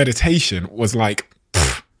 meditation was like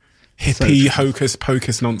hippie, hocus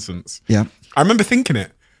pocus nonsense. Yeah. I remember thinking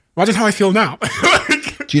it. Imagine how I feel now.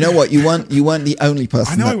 Do you know what? You weren't the only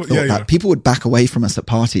person that thought that. Yeah. People would back away from us at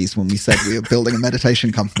parties when we said we were building a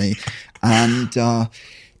meditation company. And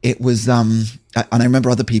it was, and I remember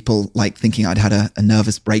other people like thinking I'd had a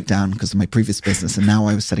nervous breakdown because of my previous business. And now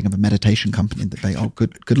I was setting up a meditation company, and they,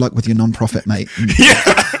 good luck with your nonprofit, mate.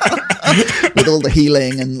 With all the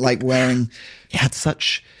healing and like it had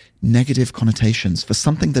such negative connotations for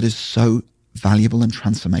something that is so valuable and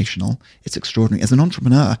transformational. It's extraordinary. As an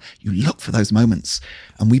entrepreneur, you look for those moments.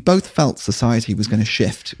 And we both felt society was going to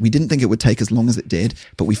shift. We didn't think it would take as long as it did,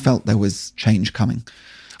 but we felt there was change coming.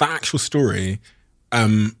 That actual story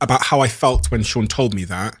about how I felt when Sean told me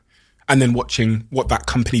that, and then watching what that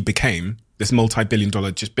company became, this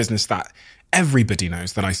multi-billion-dollar just business that everybody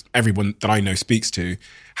knows, everyone that I know speaks to,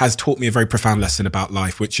 has taught me a very profound lesson about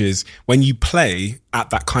life, which is when you play at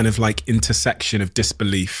that kind of like intersection of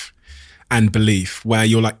disbelief and belief, where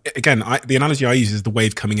you're like, again, the analogy I use is the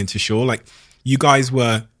wave coming into shore. Like, you guys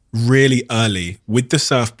were really early with the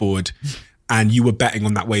surfboard and you were betting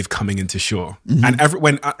on that wave coming into shore. Mm-hmm.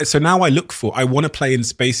 And so now I want to play in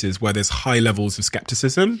spaces where there's high levels of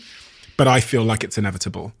skepticism, but I feel like it's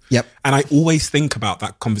inevitable. Yep. And I always think about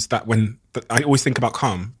I always think about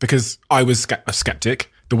calm, because I was a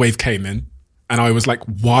skeptic. The wave came in and I was like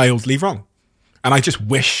wildly wrong. And I just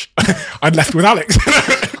wish I'd left with Alex.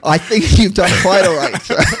 I think you've done quite all right.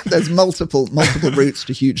 There's multiple routes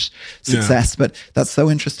to huge success, but that's so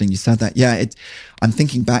interesting you said that. Yeah, I'm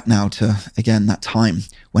thinking back now to, again, that time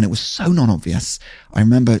when it was so non-obvious. I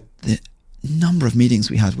remember the number of meetings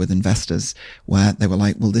we had with investors where they were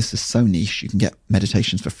like, well, this is so niche. You can get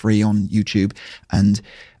meditations for free on YouTube. And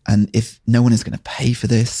if no one is going to pay for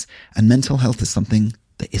this, and mental health is something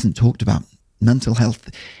that isn't talked about. Mental health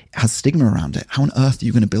has stigma around it. How on earth are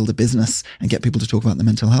you going to build a business and get people to talk about their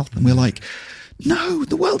mental health? And we're like, no,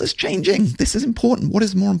 the world is changing. This is important. What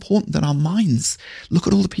is more important than our minds? Look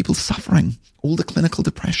at all the people suffering, all the clinical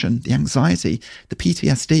depression, the anxiety, the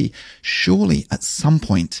PTSD. Surely at some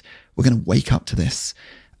point we're going to wake up to this,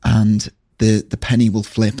 and the penny will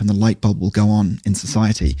flip and the light bulb will go on in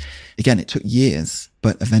society. Again, it took years,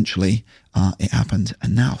 but eventually it happened.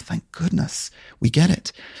 And now, thank goodness, we get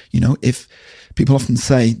it. You know, if people often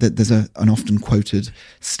say that there's an often quoted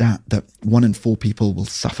stat that 1 in 4 people will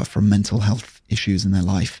suffer from mental health issues in their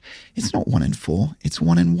life. It's not 1 in 4, it's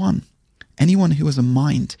 1 in 1. Anyone who has a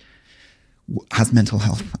mind has mental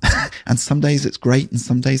health. And some days it's great and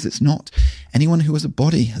some days it's not. Anyone who has a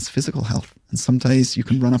body has physical health. And some days you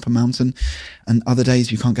can run up a mountain and other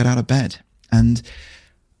days you can't get out of bed. And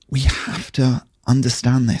we have to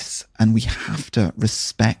understand this, and we have to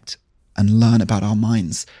respect and learn about our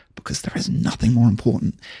minds, because there is nothing more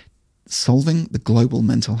important. Solving the global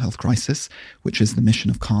mental health crisis, which is the mission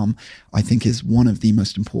of Calm, I think is one of the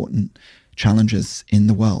most important challenges in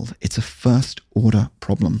the world. It's a first order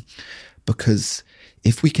problem, because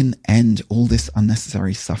if we can end all this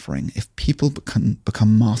unnecessary suffering, if people can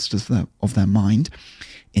become masters of their mind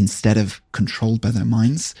instead of controlled by their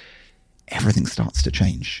minds, everything starts to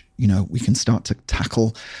change. You know, we can start to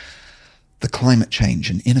tackle the climate change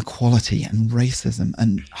and inequality and racism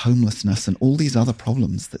and homelessness and all these other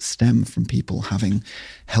problems that stem from people having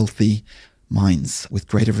healthy minds with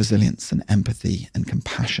greater resilience and empathy and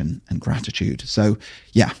compassion and gratitude. So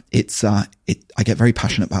yeah, I get very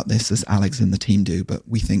passionate about this, as Alex and the team do, but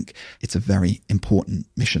we think it's a very important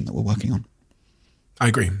mission that we're working on. I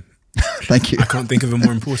agree. Thank you. I can't think of a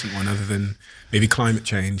more important one other than maybe climate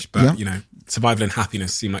change, but yeah. You know, survival and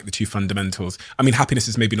happiness seem like the two fundamentals. I mean, happiness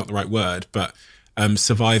is maybe not the right word, but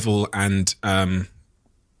survival and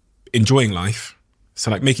enjoying life. So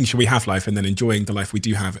like making sure we have life and then enjoying the life we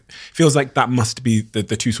do have. It feels like that must be the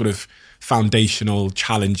two sort of foundational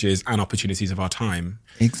challenges and opportunities of our time.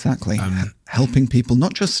 Exactly. Helping people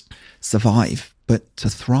not just survive, but to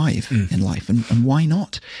thrive in life. And why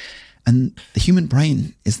not? And the human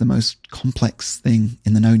brain is the most complex thing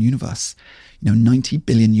in the known universe. You know, 90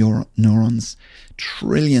 billion neurons,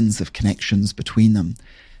 trillions of connections between them.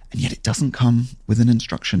 And yet it doesn't come with an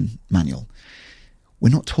instruction manual. We're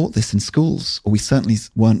not taught this in schools, or we certainly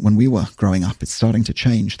weren't when we were growing up. It's starting to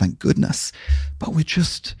change, thank goodness. But we're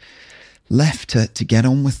just left to get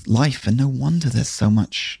on with life. And no wonder there's so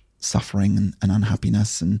much suffering and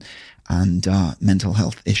unhappiness and mental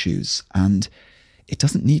health issues. And it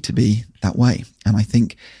doesn't need to be that way. And I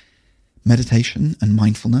think meditation and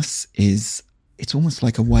mindfulness it's almost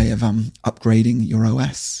like a way of upgrading your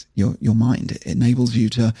OS, your mind. It enables you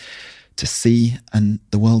to see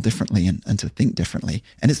the world differently and to think differently.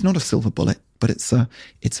 And it's not a silver bullet, but it's an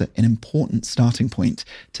important starting point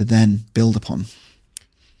to then build upon.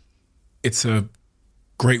 It's a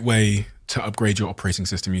great way to upgrade your operating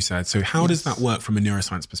system, you said. So how does that work from a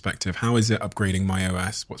neuroscience perspective? How is it upgrading my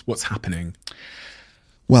OS? What's happening?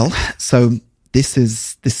 Well, so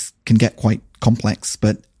this can get quite complex,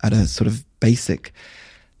 but at a sort of basic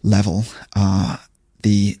level,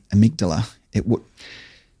 the amygdala,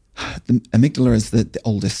 The amygdala is the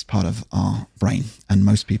oldest part of our brain, and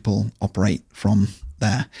most people operate from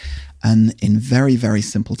there. And in very, very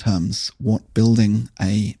simple terms, what building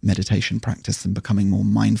a meditation practice and becoming more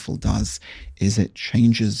mindful does is it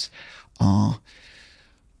changes our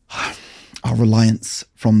reliance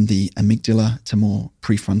from the amygdala to more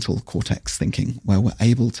prefrontal cortex thinking, where we're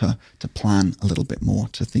able to plan a little bit more,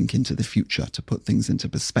 to think into the future, to put things into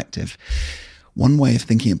perspective. One way of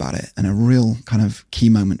thinking about it, and a real kind of key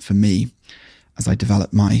moment for me as I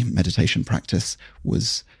developed my meditation practice,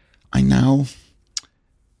 was I now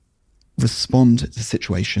respond to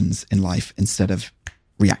situations in life instead of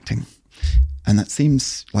reacting. And that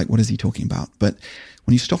seems like, what is he talking about? But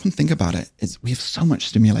when you stop and think about it, we have so much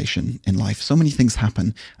stimulation in life. So many things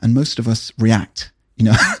happen, and most of us react. You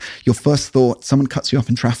know, your first thought, someone cuts you up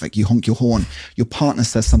in traffic, you honk your horn. Your partner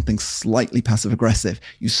says something slightly passive aggressive,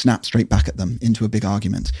 you snap straight back at them into a big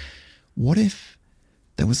argument. What if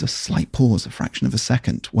there was a slight pause, a fraction of a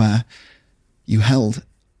second, where you held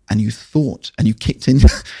and you thought and you kicked in,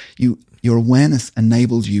 your awareness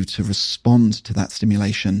enabled you to respond to that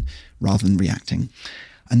stimulation rather than reacting.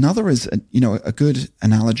 Another is, a good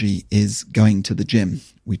analogy is going to the gym.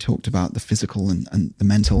 We talked about the physical and the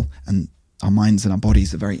mental, and our minds and our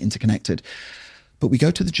bodies are very interconnected. But we go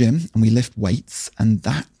to the gym and we lift weights, and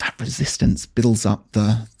that resistance builds up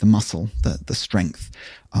the muscle, the strength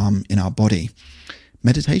in our body.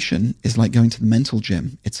 Meditation is like going to the mental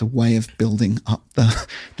gym. It's a way of building up the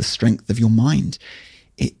strength of your mind.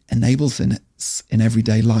 It enables in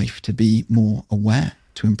everyday life to be more aware,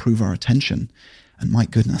 to improve our attention. And my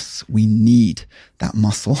goodness, we need that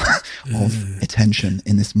muscle of attention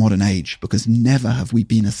in this modern age, because never have we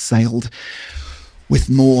been assailed with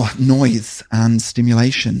more noise and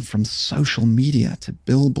stimulation from social media to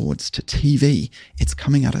billboards to TV. It's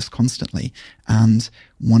coming at us constantly. And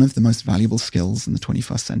one of the most valuable skills in the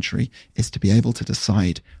 21st century is to be able to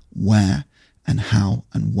decide where and how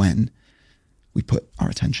and when we put our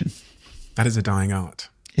attention. That is a dying art.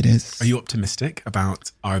 It is. Are you optimistic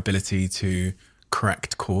about our ability to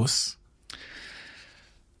correct course?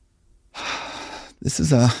 This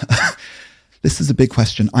is a big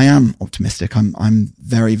question. I am optimistic. I'm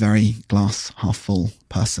very, very glass half full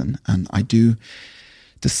person, and I do,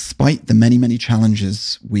 despite the many, many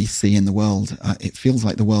challenges we see in the world, it feels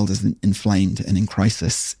like the world is inflamed and in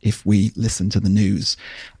crisis. If we listen to the news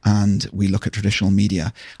and we look at traditional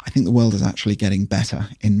media, I think the world is actually getting better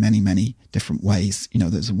in many, many different ways.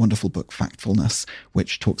 There's a wonderful book, Factfulness,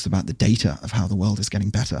 which talks about the data of how the world is getting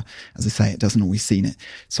better. As I say, it doesn't always seem it.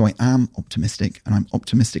 So I am optimistic, and I'm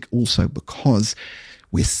optimistic also because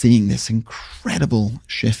we're seeing this incredible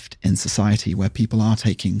shift in society where people are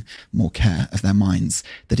taking more care of their minds,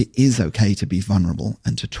 that it is okay to be vulnerable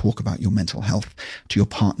and to talk about your mental health to your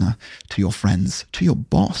partner, to your friends, to your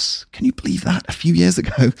boss. Can you believe that? A few years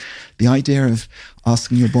ago, the idea of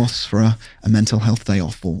asking your boss for a mental health day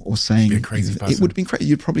off or saying it would have been crazy.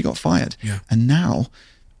 You'd probably got fired. Yeah. And now,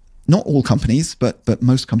 not all companies, but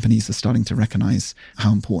most companies are starting to recognize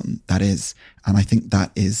how important that is. And I think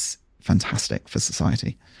that is fantastic for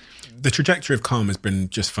society. The trajectory of Calm has been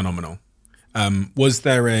just phenomenal. Was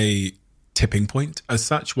there a tipping point as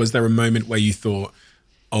such? Was there a moment where you thought,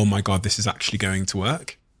 oh my God, this is actually going to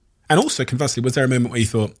work? And also, conversely, was there a moment where you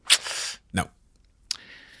thought, no?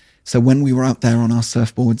 So when we were out there on our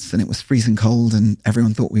surfboards and it was freezing cold and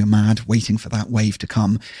everyone thought we were mad waiting for that wave to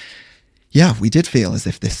come, yeah, we did feel as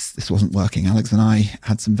if this wasn't working. Alex and I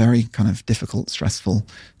had some very kind of difficult, stressful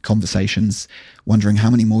conversations, wondering how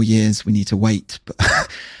many more years we need to wait.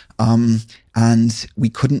 And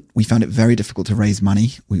we found it very difficult to raise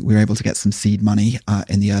money. We were able to get some seed money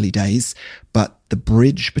in the early days, but the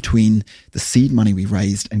bridge between the seed money we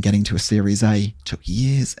raised and getting to a Series A took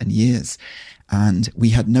years and years. And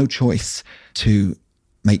we had no choice to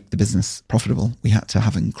make the business profitable. We had to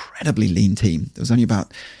have an incredibly lean team. There was only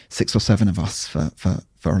about 6 or 7 of us for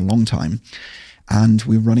a long time. And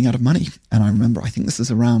we were running out of money. And I remember, I think this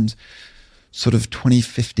is around sort of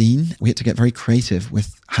 2015, we had to get very creative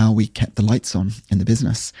with how we kept the lights on in the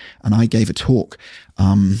business. And I gave a talk,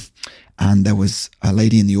 and there was a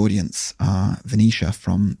lady in the audience, Venetia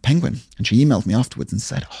from Penguin, and she emailed me afterwards and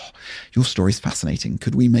said, "Oh, your story's fascinating.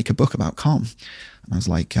 Could we make a book about Calm?" And I was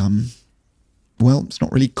like, well, it's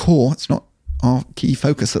not really core. It's not our key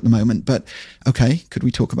focus at the moment, but okay, could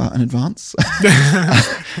we talk about an advance?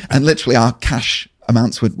 And literally our cash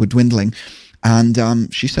amounts were dwindling.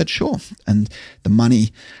 And she said, sure. And the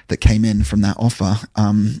money that came in from that offer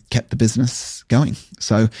kept the business going.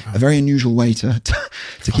 So a very unusual way to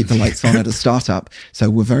keep the lights on at a startup. So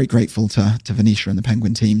we're very grateful to Venetia and the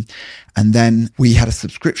Penguin team. And then we had a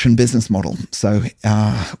subscription business model. So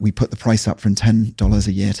we put the price up from $10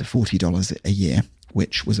 a year to $40 a year,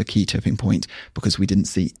 which was a key tipping point because we didn't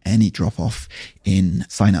see any drop off in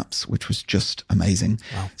signups, which was just amazing.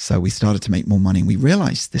 Wow. So we started to make more money, and we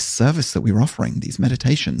realized this service that we were offering, these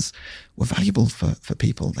meditations, were valuable for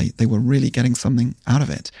people. They were really getting something out of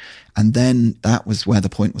it. And then that was where the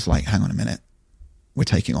point was like, hang on a minute, we're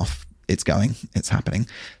taking off. It's going, it's happening.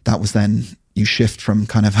 That was then you shift from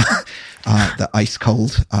kind of the ice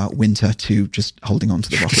cold winter to just holding on to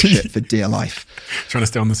the rocket ship for dear life. Trying to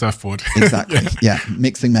stay on the surfboard. Exactly. Yeah.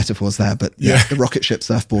 Mixing metaphors there, but the rocket ship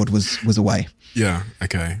surfboard was away. Yeah.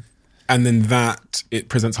 Okay. And then it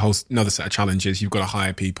presents a whole another set of challenges. You've got to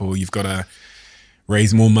hire people. You've got to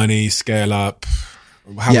raise more money, scale up.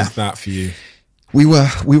 How was that for you? We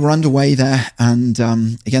were underway there, and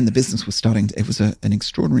again, the business was starting. It was an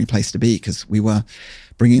extraordinary place to be because we were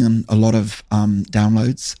bringing in a lot of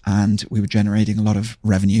downloads, and we were generating a lot of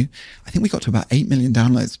revenue. I think we got to about 8 million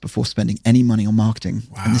downloads before spending any money on marketing.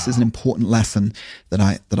 Wow. And this is an important lesson that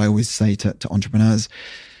I always say to entrepreneurs: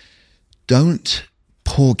 don't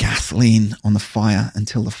pour gasoline on the fire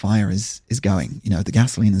until the fire is going. You know, the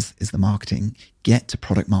gasoline is the marketing. Get to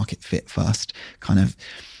product market fit first. Kind of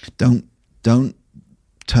don't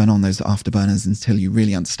turn on those afterburners until you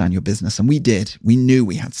really understand your business. And we did. We knew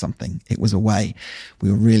we had something. It was away. We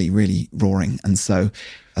were really, really roaring. And so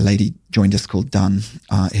a lady joined us called Dunn,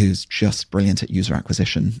 who's just brilliant at user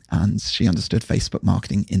acquisition. And she understood Facebook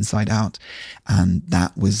marketing inside out. And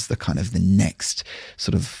that was the kind of the next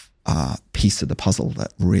sort of piece of the puzzle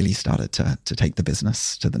that really started to take the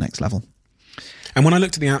business to the next level. And when I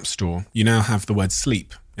looked at the App Store, you now have the word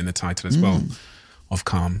sleep in the title as well of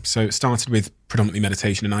Calm. So it started with predominantly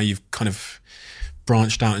meditation, and now you've kind of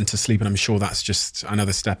branched out into sleep, and I'm sure that's just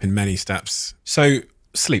another step in many steps. So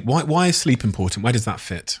sleep, why is sleep important? Where does that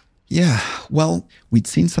fit? Yeah, well, we'd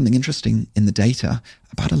seen something interesting in the data.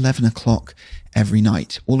 About 11 o'clock every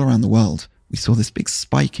night, all around the world, we saw this big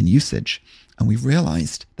spike in usage, and we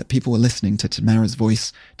realized that people were listening to Tamara's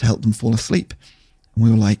voice to help them fall asleep. And we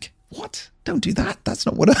were like, what? Don't do that. That's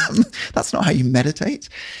not that's not how you meditate.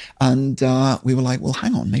 And we were like, well,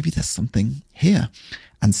 hang on, maybe there's something here.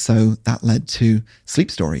 And so that led to Sleep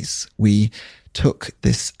Stories. We took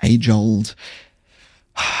this age-old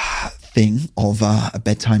thing of a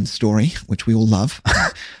bedtime story, which we all love,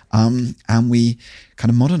 and we kind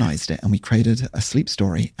of modernized it, and we created a sleep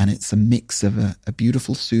story. And it's a mix of a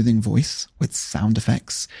beautiful, soothing voice with sound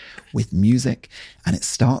effects, with music, and it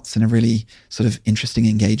starts in a really sort of interesting,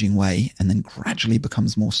 engaging way, and then gradually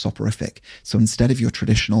becomes more soporific. So instead of your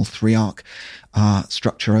traditional 3-arc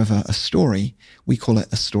structure of a story, we call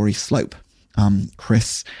it a story slope.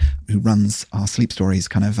 Chris, who runs our Sleep Stories,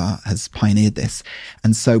 kind of has pioneered this.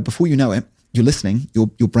 And so before you know it, you're listening,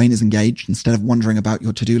 your brain is engaged. Instead of wondering about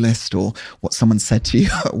your to-do list or what someone said to you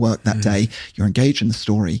at work that day, you're engaged in the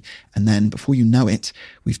story. And then before you know it,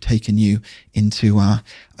 we've taken you into a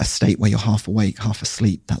state where you're half awake, half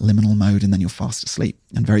asleep, that liminal mode, and then you're fast asleep.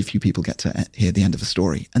 And very few people get to hear the end of a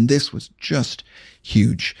story. And this was just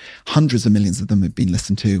huge. Hundreds of millions of them have been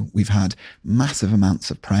listened to. We've had massive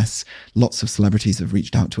amounts of press. Lots of celebrities have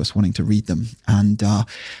reached out to us wanting to read them. And the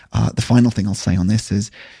final thing I'll say on this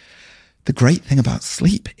is, the great thing about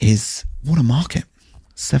sleep is what a market.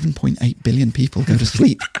 7.8 billion people go to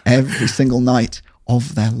sleep every single night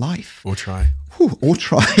of their life. Or try. Or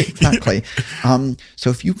try, exactly.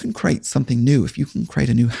 So if you can create something new, if you can create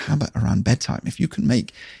a new habit around bedtime, if you can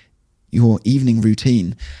make your evening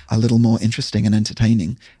routine a little more interesting and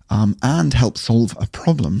entertaining, and help solve a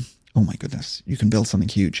problem, oh my goodness, you can build something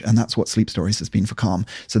huge. And that's what Sleep Stories has been for Calm.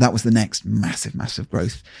 So that was the next massive, massive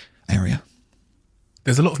growth area.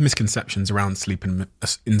 There's a lot of misconceptions around sleep and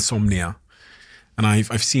insomnia, and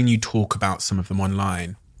I've seen you talk about some of them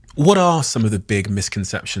online. What are some of the big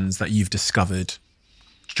misconceptions that you've discovered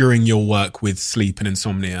during your work with sleep and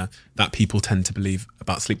insomnia that people tend to believe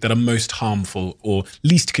about sleep that are most harmful or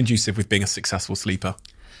least conducive with being a successful sleeper?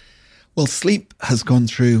 Well, sleep has gone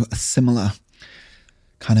through a similar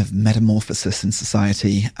kind of metamorphosis in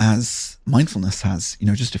society as mindfulness has. You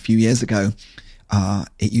know, just a few years ago,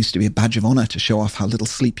 it used to be a badge of honor to show off how little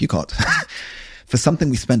sleep you got. For something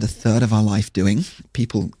we spend a third of our life doing,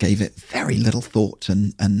 people gave it very little thought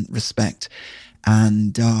and respect.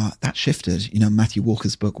 And that shifted. You know, Matthew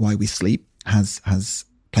Walker's book, Why We Sleep, has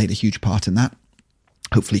played a huge part in that.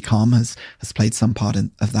 hopefully calm has played some part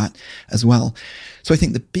of that as well. So I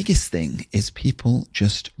think the biggest thing is people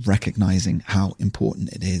just recognizing how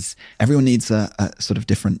important it is. Everyone needs a sort of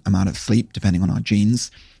different amount of sleep depending on our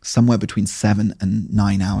genes, somewhere between 7 and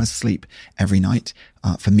 9 hours sleep every night.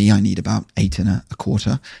 For me, I need about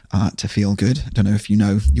 8.25 to feel good. I don't know if you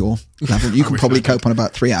know your level. You can probably cope on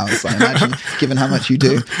about 3 hours, I imagine, given how much you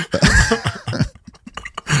do. But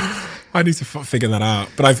I need to figure that out.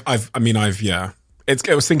 But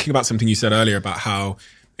I was thinking about something you said earlier about how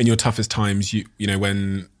in your toughest times, you know,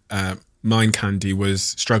 when Mind Candy was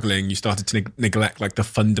struggling, you started to neglect like the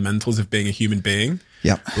fundamentals of being a human being.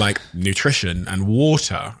 Yep. Like nutrition and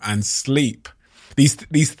water and sleep.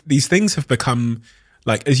 These things have become,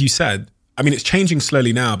 like, as you said, I mean, it's changing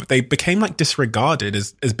slowly now, but they became like disregarded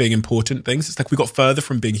as being important things. It's like we got further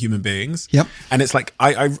from being human beings. Yep. And it's like,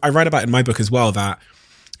 I write about in my book as well that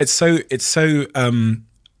it's so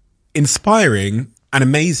inspiring and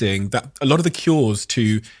amazing that a lot of the cures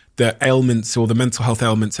to the ailments or the mental health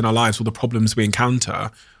ailments in our lives or the problems we encounter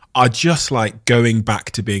are just like going back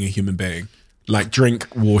to being a human being. Like drink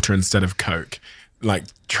water instead of Coke. Like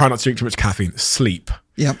try not to drink too much caffeine. Sleep.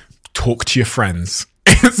 Yep. Talk to your friends.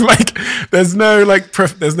 It's like there's no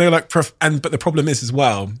proof. But the problem is as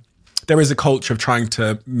well, there is a culture of trying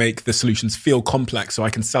to make the solutions feel complex so I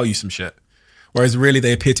can sell you some shit. Whereas really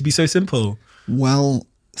they appear to be so simple. Well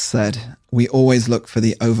said. We always look for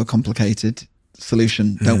the overcomplicated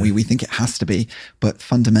solution, don't we? We think it has to be, but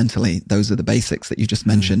fundamentally, those are the basics that you just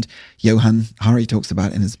mentioned. Johan Hari talks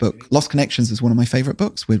about in his book. Lost Connections is one of my favorite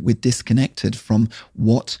books. We're disconnected from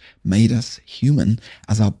what made us human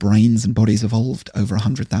as our brains and bodies evolved over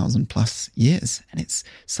 100,000 plus years. And it's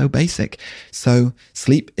so basic. So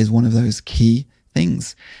sleep is one of those key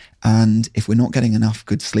things. And if we're not getting enough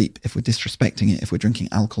good sleep, if we're disrespecting it, if we're drinking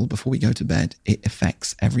alcohol before we go to bed, it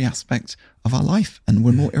affects every aspect of our life. And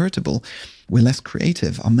we're more irritable. We're less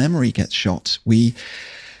creative. Our memory gets shot. We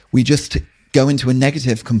just go into a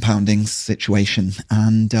negative compounding situation.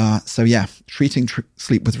 And treating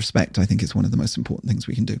sleep with respect, I think, is one of the most important things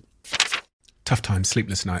we can do. Tough times,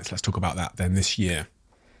 sleepless nights. Let's talk about that then this year.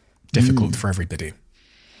 Difficult for everybody.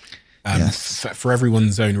 Yes. For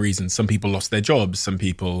everyone's own reasons. Some people lost their jobs. Some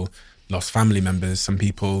people lost family members. Some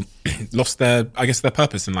people lost their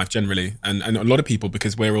purpose in life generally. And a lot of people,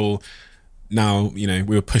 because we're all now, you know,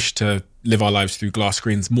 we were pushed to live our lives through glass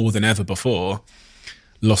screens more than ever before,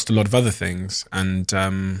 lost a lot of other things. And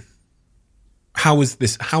how has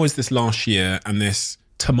this last year and this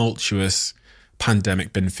tumultuous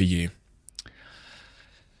pandemic been for you?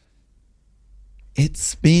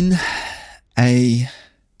 It's been a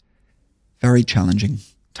very challenging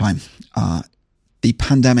time. The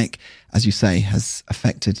pandemic, as you say, has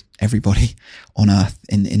affected everybody on Earth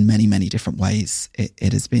in many, many different ways.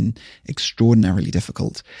 It has been extraordinarily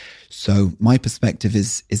difficult. So my perspective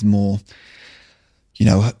is more, you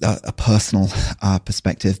know, a personal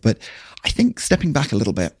perspective. But I think stepping back a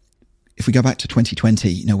little bit, if we go back to 2020,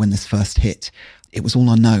 you know, when this first hit, it was all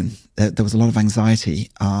unknown. There was a lot of anxiety,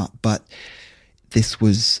 but this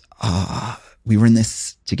was, we were in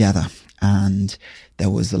this together. And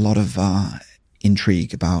there was a lot of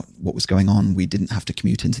intrigue about what was going on. We didn't have to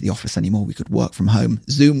commute into the office anymore. We could work from home.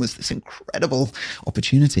 Zoom was this incredible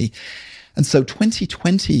opportunity. And so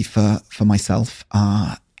 2020 for myself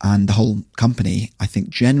and the whole company, I think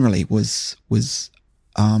generally was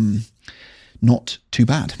not too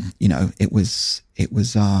bad. You know, it was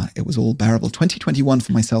all bearable. 2021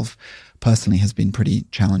 for myself personally has been pretty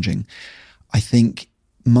challenging. I think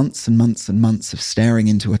months and months and months of staring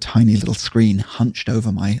into a tiny little screen hunched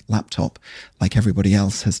over my laptop like everybody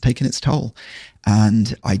else has taken its toll.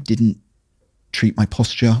 And I didn't treat my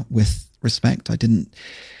posture with respect. I didn't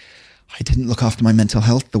look after my mental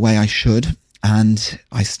health the way I should. And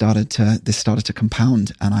this started to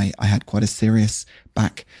compound, and I had quite a serious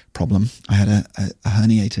back problem. I had a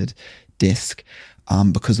herniated disc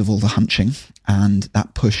because of all the hunching, and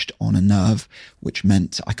that pushed on a nerve, which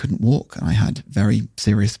meant I couldn't walk, and I had very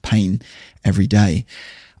serious pain every day,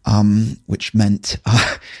 which meant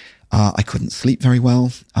I couldn't sleep very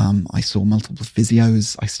well. I saw multiple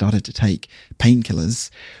physios. I started to take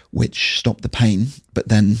painkillers, which stopped the pain, but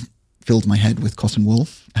then filled my head with cotton wool.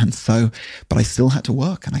 And so, but I still had to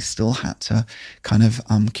work, and I still had to kind of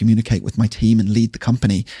communicate with my team and lead the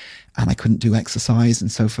company, and I couldn't do exercise.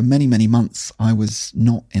 And so for many, many months, I was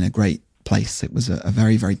not in a great place. It was a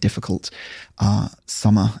very, very difficult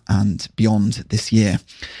summer and beyond this year.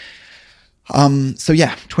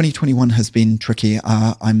 2021 has been tricky.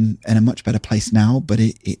 I'm in a much better place now, but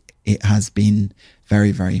it has been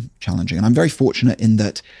very, very challenging. And I'm very fortunate in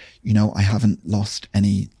that, I haven't lost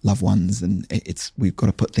any loved ones, and we've got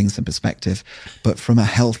to put things in perspective. But from a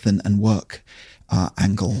health and work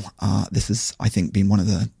angle, this has, I think, been one of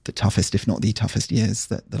the toughest, if not the toughest years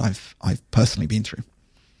that I've personally been through.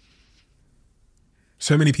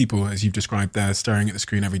 So many people, as you've described there, staring at the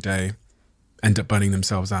screen every day, end up burning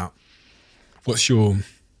themselves out. What's your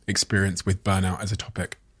experience with burnout as a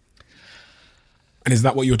topic? And is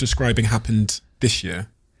that what you're describing happened this year?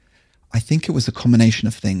 I think it was a combination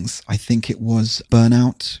of things. I think it was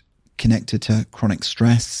burnout connected to chronic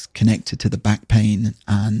stress, connected to the back pain.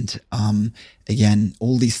 And again,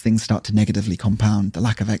 all these things start to negatively compound. The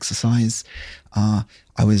lack of exercise. I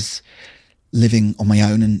was living on my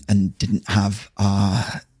own and didn't have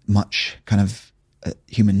much kind of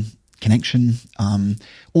human connection.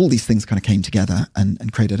 All these things kind of came together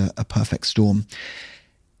and created a perfect storm.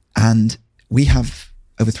 And we have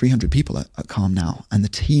over 300 people at Calm now, and the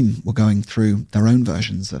team were going through their own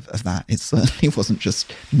versions of that. It certainly wasn't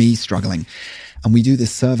just me struggling. And we do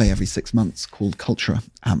this survey every 6 months called Culture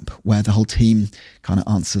Amp, where the whole team kind of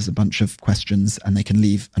answers a bunch of questions, and they can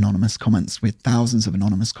leave anonymous comments. With thousands of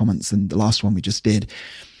anonymous comments, and the last one we just did,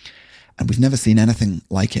 and we've never seen anything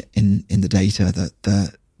like it in the data,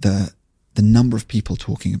 that the number of people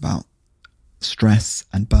talking about stress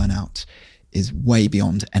and burnout is way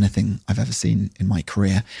beyond anything I've ever seen in my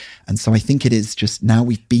career. And so I think it is just, now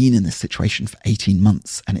we've been in this situation for 18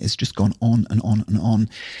 months and it has just gone on and on and on.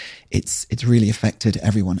 It's really affected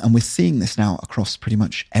everyone. And we're seeing this now across pretty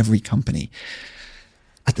much every company.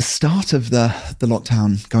 At the start of the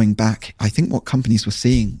lockdown, going back, I think what companies were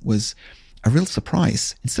seeing was a real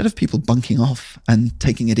surprise. Instead of people bunking off and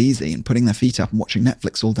taking it easy and putting their feet up and watching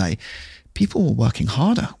Netflix all day, people were working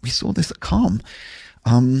harder. We saw this at Calm.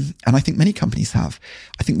 And I think many companies have.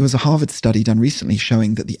 I think there was a Harvard study done recently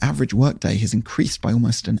showing that the average workday has increased by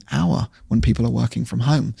almost an hour when people are working from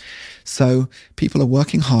home. So people are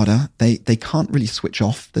working harder. They can't really switch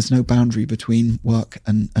off. There's no boundary between work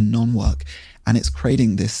and non-work. And it's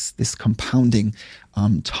creating this compounding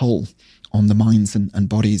toll on the minds and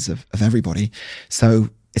bodies of everybody. So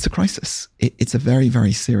it's a crisis. It's a very,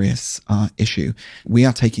 very serious issue. We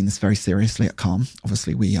are taking this very seriously at Calm.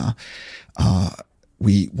 Obviously, we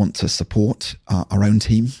want to support our own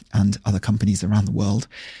team and other companies around the world.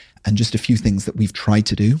 And just a few things that we've tried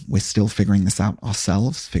to do. We're still figuring this out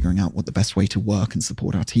ourselves, figuring out what the best way to work and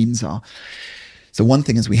support our teams are. So one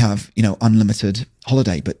thing is we have, unlimited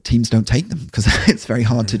holiday, but teams don't take them because it's very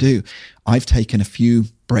hard to do. I've taken a few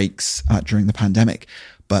breaks during the pandemic,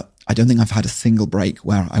 but I don't think I've had a single break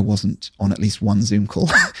where I wasn't on at least one Zoom call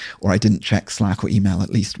or I didn't check Slack or email at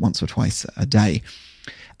least once or twice a day.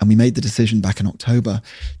 And we made the decision back in October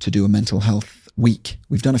to do a mental health week.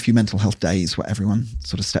 We've done a few mental health days where everyone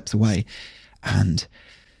sort of steps away. And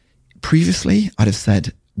previously, I'd have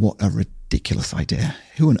said, what a ridiculous idea.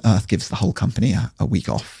 Who on earth gives the whole company a week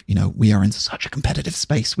off? We are in such a competitive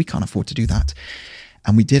space. We can't afford to do that.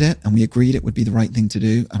 And we did it, and we agreed it would be the right thing to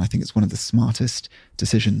do. And I think it's one of the smartest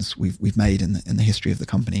decisions we've made in the history of the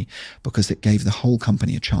company, because it gave the whole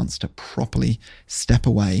company a chance to properly step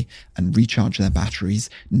away and recharge their batteries,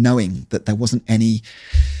 knowing that there wasn't any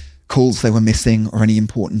calls they were missing or any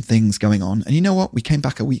important things going on. And you know what? We came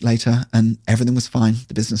back a week later and everything was fine.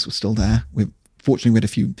 The business was still there. Fortunately, we had a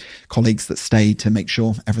few colleagues that stayed to make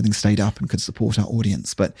sure everything stayed up and could support our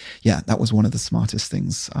audience. But yeah, that was one of the smartest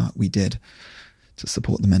things we did to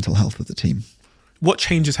support the mental health of the team. What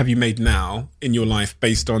changes have you made now in your life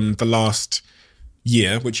based on the last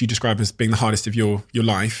year, which you describe as being the hardest of your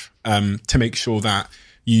life, to make sure that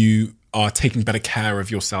you are taking better care of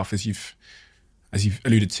yourself, as you've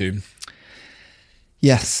alluded to?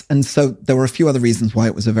 Yes. And so there were a few other reasons why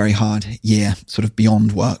it was a very hard year, sort of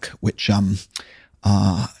beyond work, which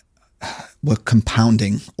were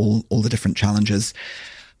compounding all the different challenges.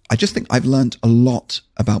 I just think I've learned a lot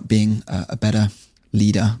about being a better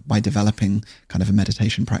leader by developing kind of a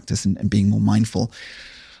meditation practice and being more mindful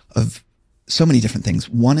of so many different things.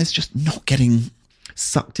 One is just not getting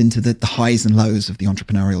sucked into the highs and lows of the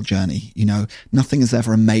entrepreneurial journey. Nothing is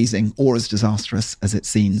ever amazing or as disastrous as it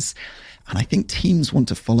seems. And I think teams want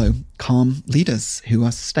to follow calm leaders who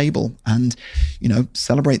are stable and,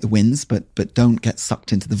 celebrate the wins, but don't get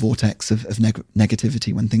sucked into the vortex of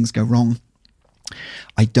negativity when things go wrong.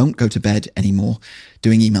 I don't go to bed anymore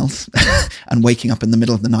doing emails and waking up in the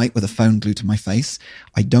middle of the night with a phone glued to my face.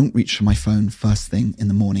 I don't reach for my phone first thing in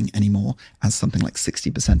the morning anymore, as something like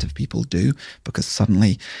 60% of people do, because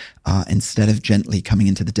suddenly, instead of gently coming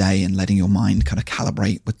into the day and letting your mind kind of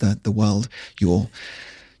calibrate with the world, you're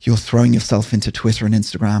you're throwing yourself into Twitter and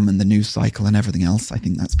Instagram and the news cycle and everything else. I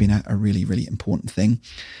think that's been a really, really important thing.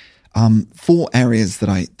 4 areas that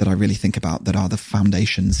I really think about that are the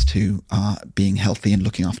foundations to being healthy and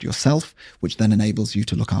looking after yourself, which then enables you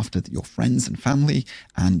to look after your friends and family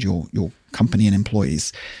and your company and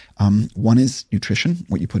employees. 1 is nutrition,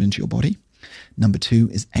 what you put into your body. Number 2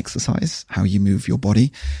 is exercise, how you move your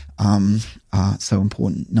body. So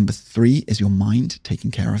important. Number 3 is your mind,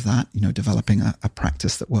 taking care of that, developing a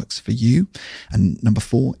practice that works for you. And number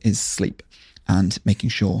 4 is sleep, and making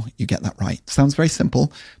sure you get that right. Sounds very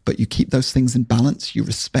simple, but you keep those things in balance, you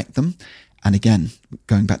respect them. And again,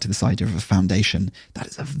 going back to this idea of a foundation, that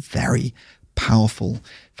is a very powerful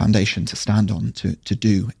foundation to stand on to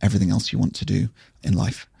do everything else you want to do in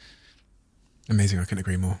life. Amazing. I couldn't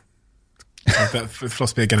agree more. That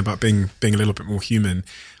philosophy again about being a little bit more human.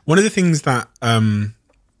 One of the things that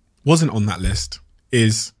wasn't on that list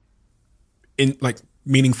is in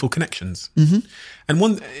meaningful connections. Mm-hmm.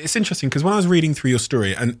 And it's interesting because when I was reading through your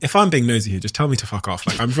story, and if I'm being nosy here, just tell me to fuck off.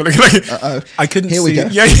 I'm feeling I couldn't here see. We go.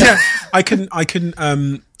 Yeah. I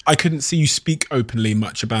couldn't see you speak openly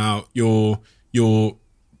much about your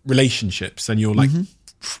relationships and your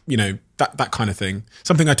that kind of thing.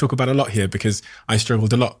 Something I talk about a lot here because I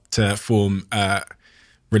struggled a lot to form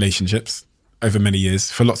relationships over many years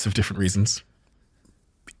for lots of different reasons.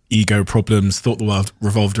 Ego problems, thought the world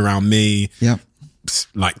revolved around me. Yeah.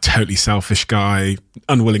 Totally selfish guy,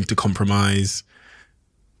 unwilling to compromise.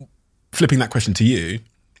 Flipping that question to you,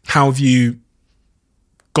 how have you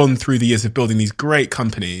gone through the years of building these great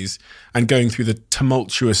companies and going through the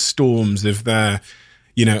tumultuous storms of their,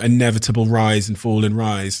 inevitable rise and fall and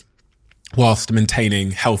rise whilst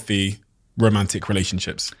maintaining healthy romantic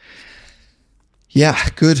relationships? Yeah,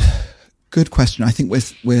 good question. I think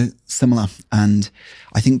we're similar. And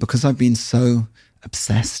I think because I've been so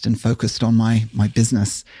obsessed and focused on my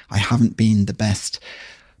business, I haven't been the best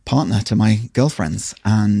partner to my girlfriends.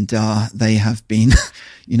 And they have been,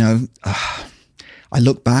 I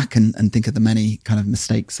look back and think of the many kind of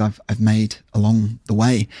mistakes I've made along the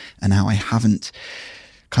way and how I haven't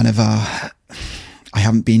I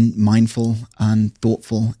haven't been mindful and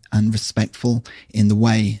thoughtful and respectful in the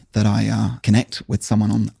way that I connect with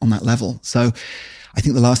someone on that level. So I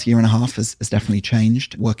think the last year and a half has definitely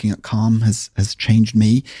changed. Working at Calm has changed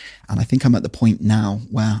me. And I think I'm at the point now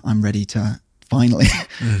where I'm ready to finally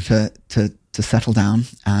to settle down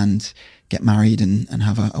and get married and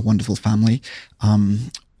have a wonderful family.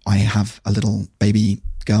 I have a little baby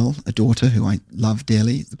girl, a daughter who I love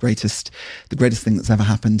dearly, the greatest thing that's ever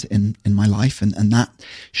happened in my life. And that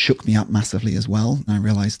shook me up massively as well. And I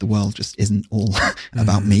realized the world just isn't all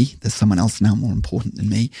about me. There's someone else now more important than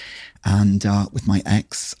me. And with my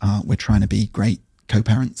ex, we're trying to be great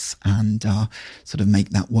co-parents and sort of make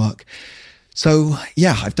that work. So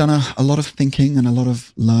yeah, I've done a lot of thinking and a lot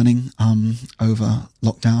of learning over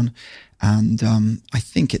lockdown. And I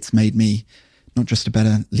think it's made me not just a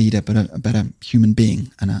better leader, but a better human being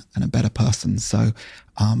and a better person. So,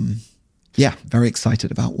 yeah, very excited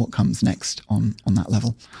about what comes next on that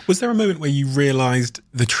level. Was there a moment where you realized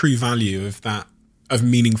the true value of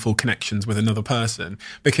meaningful connections with another person?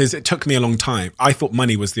 Because it took me a long time. I thought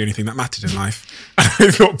money was the only thing that mattered in life. I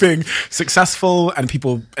thought being successful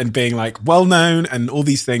and being well known and all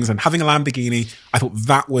these things and having a Lamborghini, I thought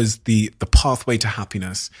that was the pathway to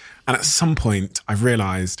happiness. And at some point I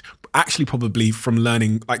realized, actually probably from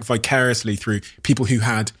learning vicariously through people who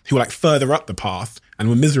were further up the path and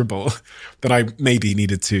were miserable, that I maybe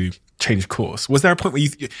needed to change course. Was there a point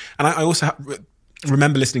where and I also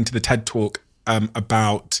remember listening to the TED Talk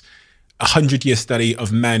about a 100-year study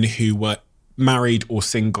of men who were married or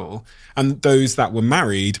single, and those that were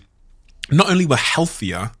married not only were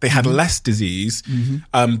healthier, they had less disease,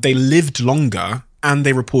 they lived longer, and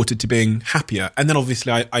they reported to being happier. And then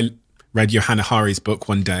obviously I read Johanna Hari's book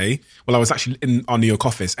one day. Well, I was actually in our New York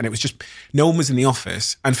office and it was just, no one was in the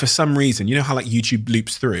office. And for some reason, you know how YouTube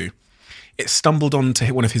loops through? It stumbled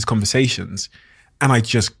onto one of his conversations and I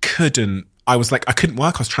just couldn't, I couldn't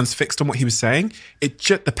work. I was transfixed on what he was saying.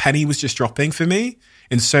 The penny was just dropping for me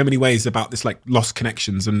in so many ways about this lost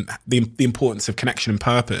connections and the importance of connection and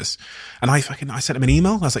purpose. And I sent him an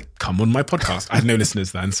email. I was like, come on my podcast. I had no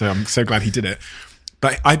listeners then, so I'm so glad he did it.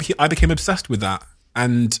 But I became obsessed with that.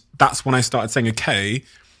 And that's when I started saying, okay,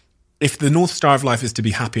 if the North Star of life is to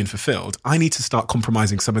be happy and fulfilled, I need to start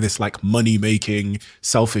compromising some of this money-making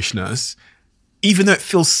selfishness, even though it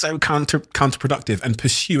feels so counterproductive, and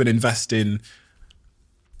pursue and invest in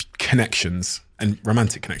connections and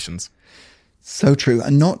romantic connections. So true.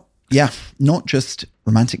 And not just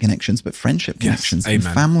romantic connections, but friendship connections and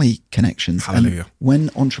family connections. Hallelujah. And when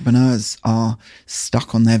entrepreneurs are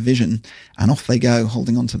stuck on their vision and off they go,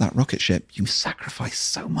 holding on to that rocket ship, you sacrifice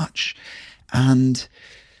so much. And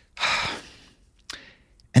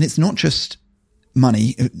it's not just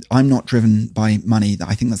money. I'm not driven by money.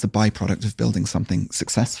 I think that's a byproduct of building something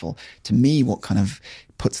successful. To me, what kind of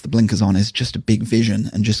puts the blinkers on is just a big vision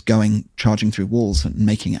and just charging through walls and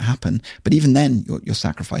making it happen. But even then, you're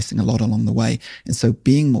sacrificing a lot along the way. And so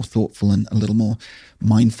being more thoughtful and a little more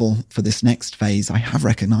mindful for this next phase, I have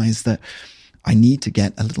recognized that I need to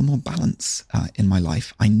get a little more balance in my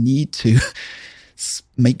life. I need to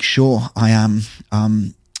make sure I am,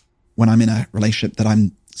 when I'm in a relationship, that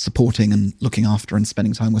I'm supporting and looking after and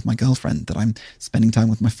spending time with my girlfriend, that I'm spending time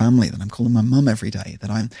with my family, that I'm calling my mum every day, that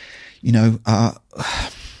I'm,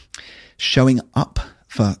 showing up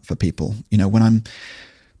for people, when I'm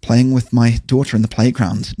playing with my daughter in the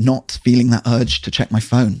playground, not feeling that urge to check my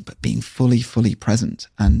phone, but being fully present.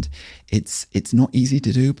 And it's not easy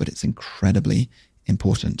to do, but it's incredibly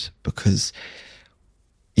important because,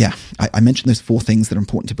 I mentioned those 4 things that are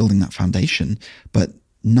important to building that foundation, but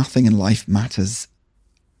nothing in life matters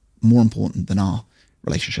more important than our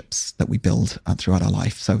relationships that we build throughout our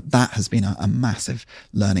life. So that has been a massive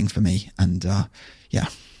learning for me. And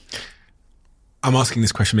I'm asking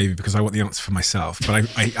this question maybe because I want the answer for myself, but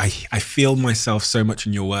I feel myself so much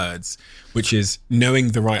in your words, which is knowing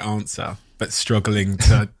the right answer, but struggling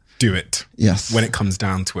to do it. Yes. When it comes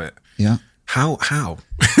down to it. Yeah. How?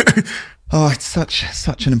 Oh, it's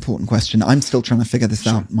such an important question. I'm still trying to figure this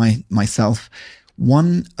out myself.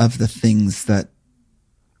 One of the things that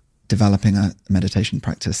developing a meditation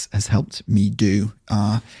practice has helped me do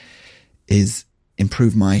is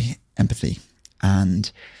improve my empathy. And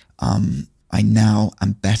I now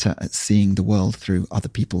am better at seeing the world through other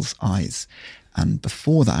people's eyes. And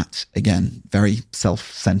before that, again, very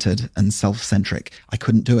self-centered and self-centric. I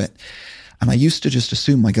couldn't do it. And I used to just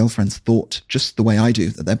assume my girlfriends thought just the way I do,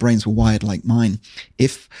 that their brains were wired like mine.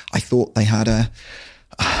 If I thought there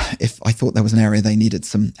was an area they needed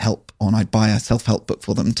some help on, I'd buy a self-help book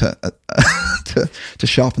for them to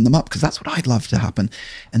sharpen them up, because that's what I'd love to happen.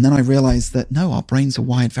 And then I realized that no, our brains are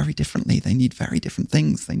wired very differently. They need very different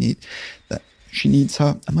things. She needs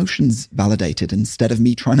her emotions validated instead of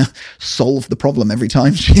me trying to solve the problem every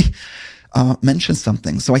time she mentions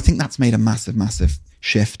something. So I think that's made a massive, massive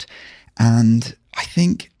shift. And I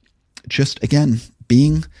think just, again,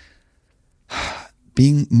 being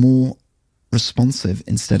more responsive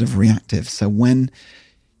instead of reactive. So when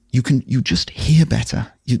you just hear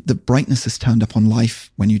better, the brightness is turned up on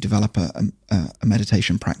life when you develop a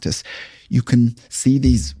meditation practice. You can see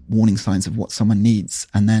these warning signs of what someone needs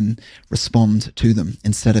and then respond to them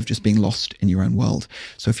instead of just being lost in your own world.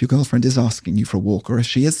 So if your girlfriend is asking you for a walk, or if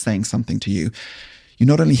she is saying something to you, you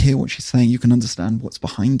not only hear what she's saying, you can understand what's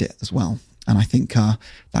behind it as well. And I think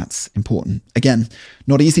that's important. Again,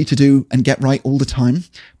 not easy to do and get right all the time,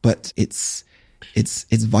 but it's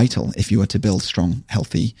vital if you are to build strong,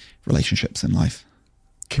 healthy relationships in life.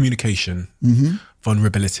 Communication,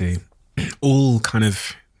 vulnerability, all kind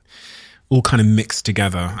of mixed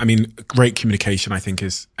together. I mean, great communication, I think,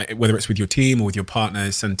 is, whether it's with your team or with your partner,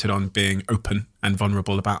 is centered on being open and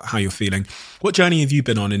vulnerable about how you're feeling. What journey have you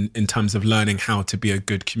been on in terms of learning how to be a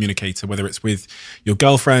good communicator, whether it's with your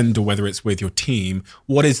girlfriend or whether it's with your team?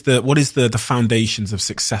 What is the foundations of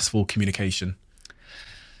successful communication?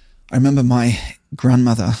 I remember my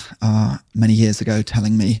grandmother many years ago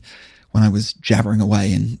telling me, when I was jabbering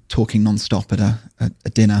away and talking nonstop at a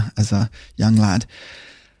dinner as a young lad,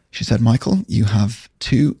 she said, "Michael, you have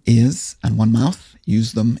 2 ears and 1 mouth.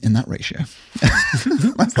 Use them in that ratio."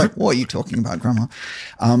 I was like, "What are you talking about, Grandma?"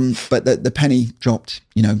 But the penny dropped,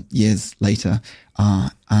 years later.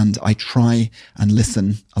 And I try and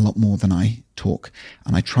listen a lot more than I talk.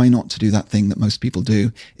 And I try not to do that thing that most people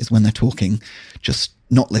do, is when they're talking, just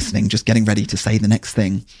not listening, just getting ready to say the next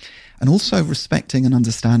thing. And also respecting and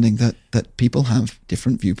understanding that people have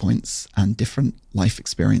different viewpoints and different life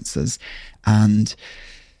experiences. And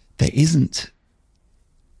there isn't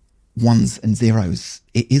ones and zeros.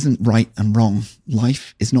 It isn't right and wrong.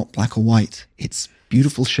 Life is not black or white. It's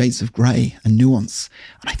beautiful shades of grey and nuance.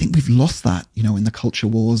 And I think we've lost that, in the culture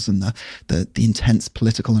wars and the intense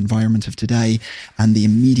political environment of today, and the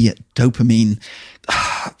immediate dopamine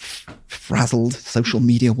frazzled social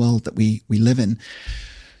media world that we live in.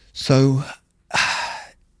 So,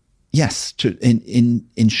 yes,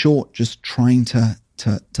 in short, just trying to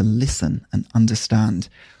listen and understand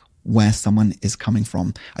where someone is coming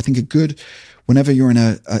from. I think whenever you're in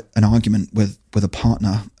an argument with a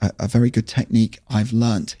partner, a very good technique I've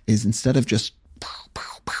learned is, instead of just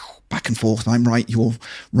back and forth, I'm right, you're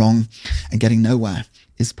wrong, and getting nowhere,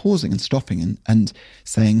 is pausing and stopping and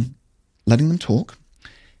saying, letting them talk.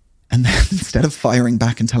 And then instead of firing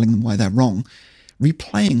back and telling them why they're wrong,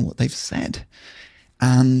 replaying what they've said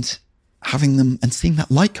and having them and seeing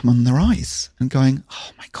that light come on in their eyes and going,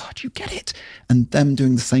 oh my God, you get it. And them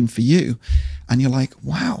doing the same for you. And you're like,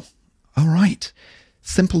 wow, all right.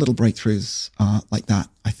 Simple little breakthroughs like that,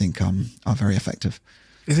 I think, are very effective.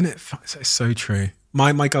 Isn't it? It's so true.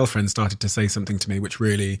 My girlfriend started to say something to me which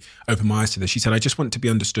really opened my eyes to this. She said, I just want to be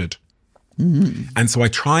understood. Mm-hmm. And so I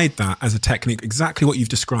tried that as a technique, exactly what you've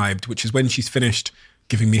described, which is when she's finished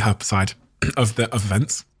giving me her side of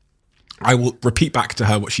events, I will repeat back to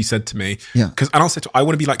her what she said to me. Yeah. And I'll say to her, I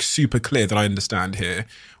want to be like super clear that I understand here.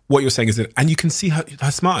 What you're saying is that, and you can see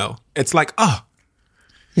her smile. It's like,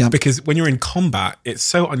 yeah. Because when you're in combat, it's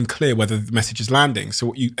so unclear whether the message is landing.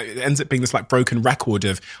 So it ends up being this like broken record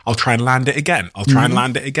of, I'll try and land it again. I'll try and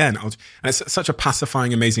land it again. And it's such a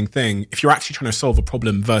pacifying, amazing thing. If you're actually trying to solve a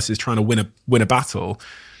problem versus trying to win a battle,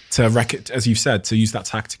 as you've said, to use that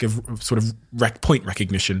tactic of sort of point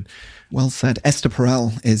recognition. Well said. Esther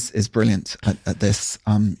Perel is brilliant at this.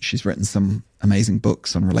 She's written some amazing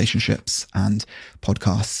books on relationships and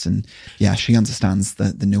podcasts. And yeah, she understands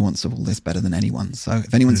the nuance of all this better than anyone. So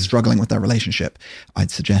if anyone's struggling with their relationship,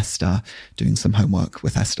 I'd suggest doing some homework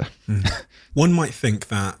with Esther. One might think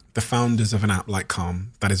that the founders of an app like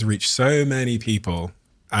Calm that has reached so many people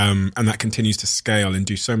and that continues to scale and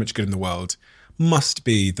do so much good in the world must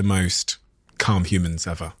be the most calm humans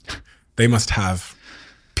ever. They must have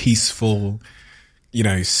peaceful,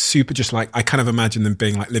 super, just like, I kind of imagine them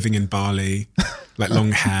being like living in Bali, like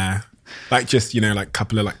long hair, like just, like a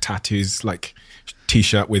couple of like tattoos, like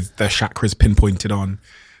t-shirt with their chakras pinpointed on.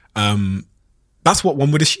 That's what one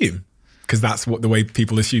would assume, because that's the way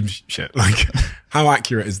people assume shit. Like, how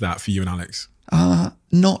accurate is that for you and Alex?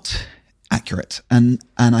 Not accurate. And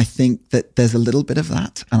I think that there's a little bit of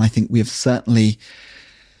that. And I think we have certainly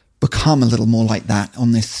become a little more like that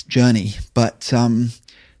on this journey. But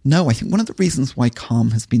no, I think one of the reasons why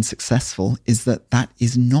Calm has been successful is that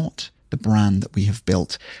is not the brand that we have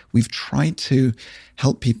built. We've tried to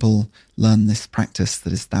help people learn this practice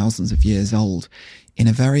that is thousands of years old in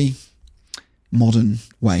a very modern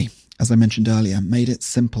way. As I mentioned earlier, made it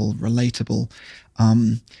simple, relatable,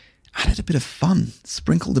 added a bit of fun,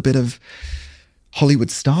 sprinkled a bit of Hollywood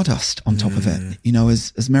stardust on top of it.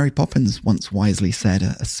 As Mary Poppins once wisely said,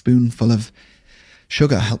 a spoonful of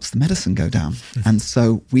sugar helps the medicine go down. And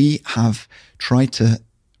so we have tried to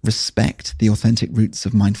respect the authentic roots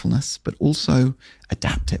of mindfulness, but also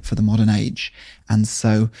adapt it for the modern age. And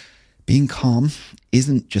so being calm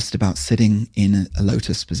isn't just about sitting in a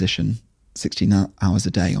lotus position 16 hours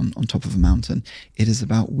a day on top of a mountain. It is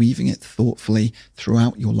about weaving it thoughtfully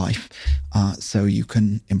throughout your life so you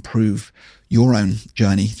can improve your own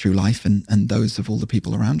journey through life and those of all the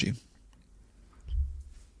people around you.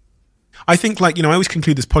 I think I always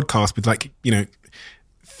conclude this podcast with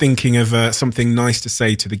thinking of something nice to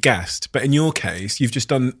say to the guest. But in your case, you've just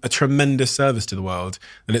done a tremendous service to the world,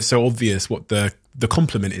 and it's so obvious what the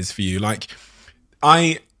compliment is for you. Like,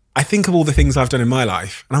 I think of all the things I've done in my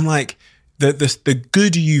life, and I'm like, the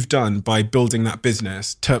good you've done by building that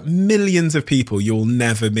business to millions of people you'll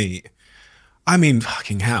never meet. I mean,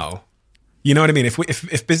 fucking hell. You know what I mean?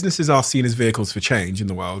 If businesses are seen as vehicles for change in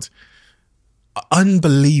the world,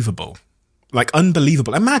 unbelievable. Like,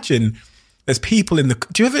 unbelievable. Imagine there's people in the...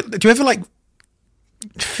 Do you ever like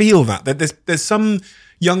feel that there's some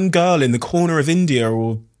young girl in the corner of India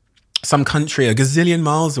or some country a gazillion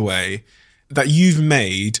miles away that you've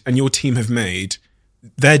made and your team have made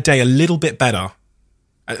their day a little bit better.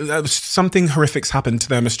 Something horrific's happened to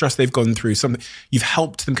them, a stress they've gone through, something you've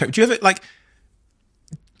helped them cope. Do you ever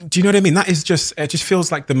do you know what I mean? It just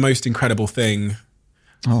feels like the most incredible thing.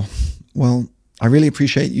 Oh, well, I really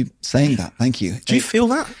appreciate you saying that. Thank you. Do you feel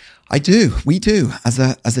that? I do. We do as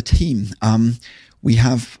a team. We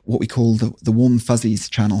have what we call the Warm Fuzzies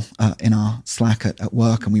channel in our Slack at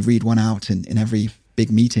work, and we read one out in every big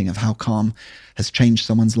meeting of how Calm has changed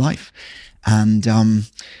someone's life. And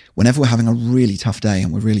whenever we're having a really tough day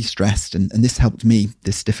and we're really stressed, and this helped me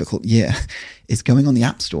this difficult year, is going on the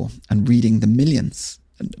App Store and reading the millions.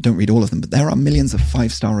 Don't read all of them, but there are millions of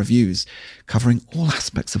 5-star reviews covering all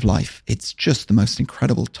aspects of life. It's just the most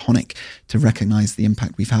incredible tonic to recognize the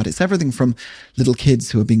impact we've had. It's everything from little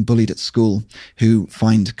kids who are being bullied at school who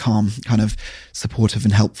find Calm kind of supportive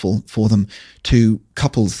and helpful for them, to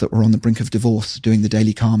couples that were on the brink of divorce doing the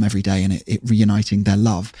daily calm every day and it reuniting their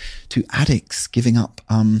love, to addicts giving up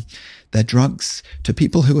their drugs, to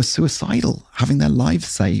people who are suicidal having their lives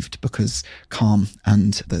saved because calm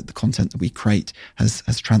and the content that we create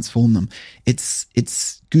has transformed them. It's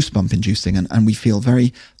goosebump inducing, and we feel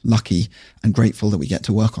very lucky and grateful that we get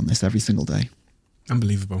to work on this every single day.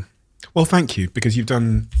 Unbelievable. Well, thank you, because you've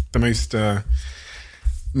done the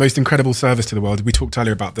most incredible service to the world. We talked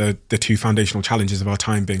earlier about the two foundational challenges of our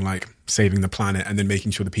time being like saving the planet and then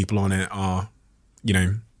making sure the people on it are,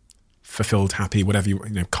 fulfilled, happy, whatever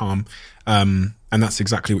calm. And that's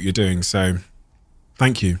exactly what you're doing. So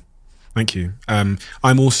thank you. Thank you.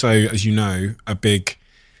 I'm also, as you know,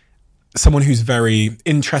 someone who's very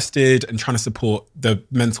interested and trying to support the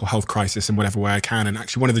mental health crisis in whatever way I can. And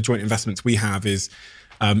actually one of the joint investments we have is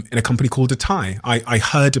in a company called Acton. I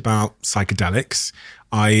heard about psychedelics.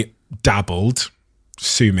 I dabbled.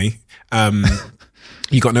 Sue me.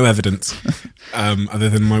 You got no evidence other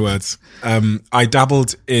than my words. I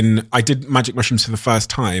did magic mushrooms for the first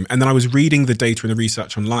time. And then I was reading the data and the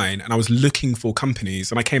research online, and I was looking for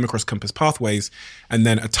companies, and I came across Compass Pathways and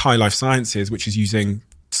then Acton Life Sciences, which is using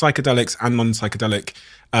psychedelics and non-psychedelic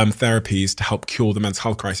therapies to help cure the mental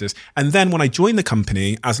health crisis. And then when I joined the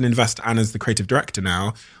company as an investor and as the creative director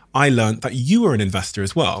now, I learned that you were an investor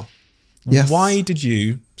as well. Yes. Why did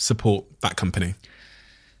you support that company?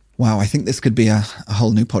 Wow, I think this could be a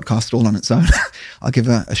whole new podcast all on its own. I'll give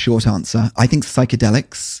a short answer. I think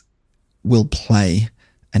psychedelics will play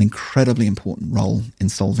an incredibly important role in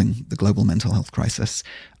solving the global mental health crisis.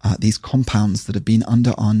 These compounds that have been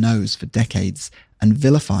under our nose for decades and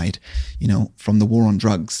vilified, from the war on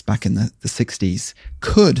drugs back in the 60s,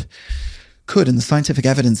 could, and the scientific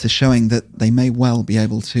evidence is showing that they may well be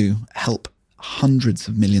able to help hundreds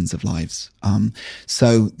of millions of lives.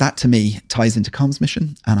 So that to me ties into Calm's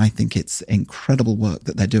mission. And I think it's incredible work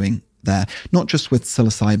that they're doing there, not just with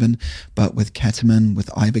psilocybin, but with ketamine, with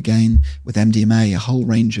ibogaine, with MDMA, a whole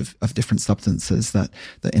range of different substances that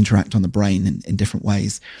interact on the brain in different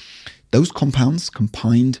ways. Those compounds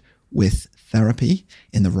combined with therapy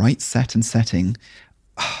in the right set and setting,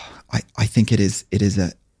 I think it is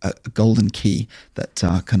a golden key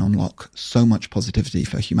that can unlock so much positivity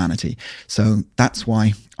for humanity. So that's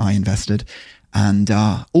why I invested. And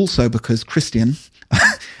also because Christian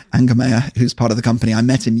Angermeyer, who's part of the company, I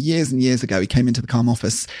met him years and years ago. He came into the Calm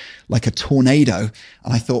office like a tornado.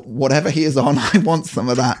 And I thought, whatever he is on, I want some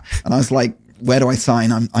of that. And I was like, where do I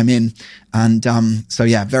sign? I'm in. And so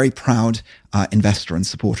yeah, very proud investor and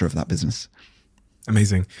supporter of that business.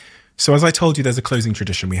 Amazing. So as I told you, there's a closing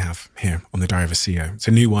tradition we have here on the Diary of a CEO. It's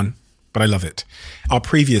a new one, but I love it. Our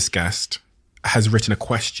previous guest has written a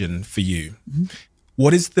question for you. Mm-hmm.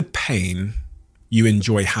 What is the pain you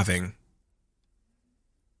enjoy having?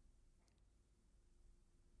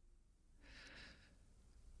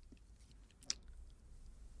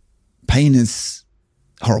 Pain is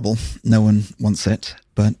horrible. No one wants it,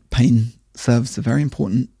 but pain serves a very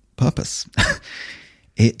important purpose.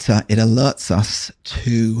 It alerts us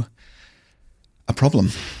to a problem,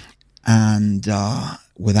 and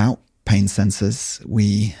without pain sensors,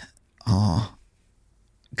 we are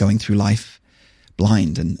going through life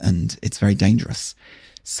blind, and it's very dangerous.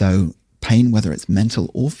 So pain, whether it's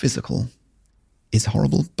mental or physical, is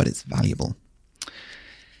horrible, but it's valuable.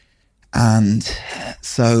 And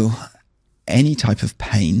so any type of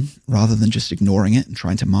pain, rather than just ignoring it and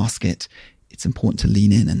trying to mask it, it's important to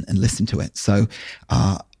lean in and listen to it. So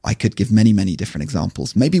I could give many, many different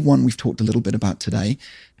examples. Maybe one we've talked a little bit about today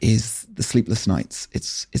is the sleepless nights.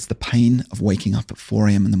 It's the pain of waking up at 4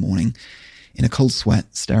 a.m. in the morning in a cold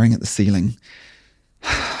sweat, staring at the ceiling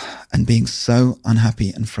and being so unhappy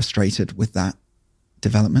and frustrated with that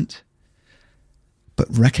development. But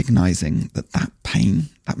recognizing that pain,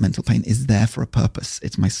 that mental pain, is there for a purpose.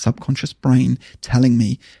 It's my subconscious brain telling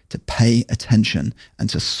me to pay attention and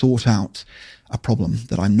to sort out a problem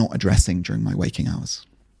that I'm not addressing during my waking hours.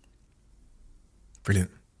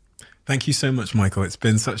 Brilliant. Thank you so much, Michael. It's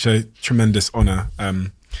been such a tremendous honor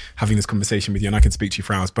having this conversation with you, and I can speak to you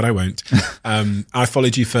for hours, but I won't. I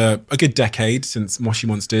followed you for a good decade since Moshi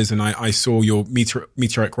Monsters, and I saw your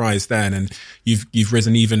meteoric rise then, and you've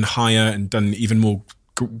risen even higher and done even more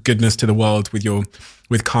goodness to the world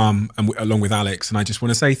with Calm and along with Alex. And I just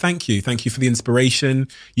want to say thank you. Thank you for the inspiration.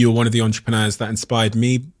 You were one of the entrepreneurs that inspired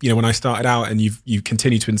me, when I started out, and you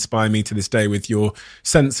continue to inspire me to this day with your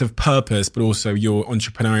sense of purpose, but also your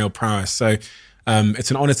entrepreneurial prowess. So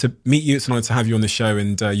it's an honor to meet you. It's an honor to have you on the show,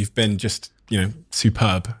 and you've been just,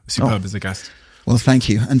 superb as a guest. Well, thank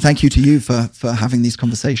you. And thank you to you for having these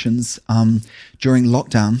conversations. During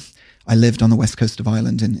lockdown, I lived on the west coast of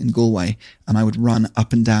Ireland in Galway, and I would run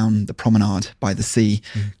up and down the promenade by the sea,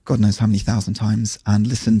 God knows how many thousand times, and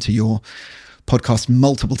listen to your podcast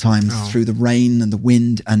multiple times through the rain and the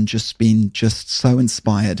wind, and just been just so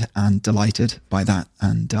inspired and delighted by that.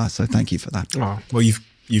 And so thank you for that. Oh, well,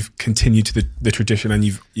 you've continued to the tradition, and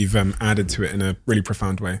you've added to it in a really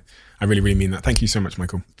profound way. I really, really mean that. Thank you so much,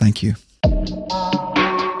 Michael. Thank you.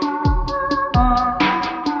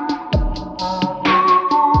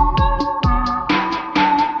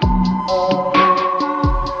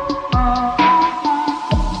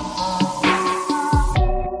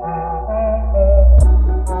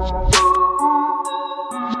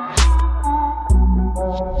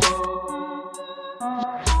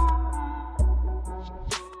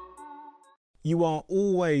 You are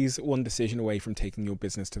always one decision away from taking your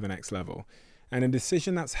business to the next level. And a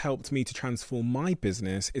decision that's helped me to transform my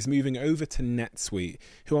business is moving over to NetSuite,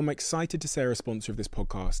 who I'm excited to say are a sponsor of this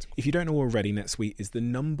podcast. If you don't know already, NetSuite is the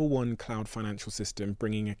 #1 cloud financial system,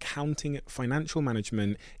 bringing accounting, financial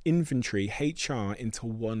management, inventory, HR into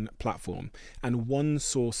one platform and one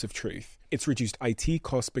source of truth. It's reduced IT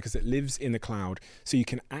costs because it lives in the cloud, so you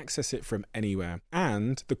can access it from anywhere.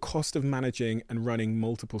 And the cost of managing and running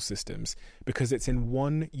multiple systems because it's in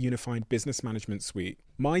one unified business management suite.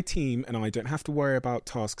 My team and I don't have to worry about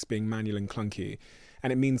tasks being manual and clunky.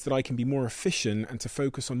 And it means that I can be more efficient and to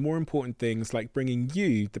focus on more important things like bringing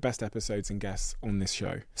you the best episodes and guests on this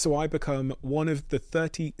show. So I become one of the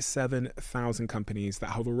 37,000 companies that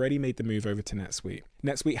have already made the move over to NetSuite.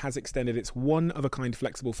 NetSuite has extended its one-of-a-kind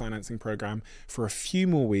flexible financing program for a few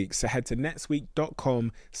more weeks. So head to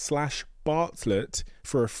netsuite.com/Bartlett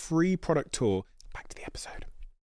for a free product tour. Back to the episode.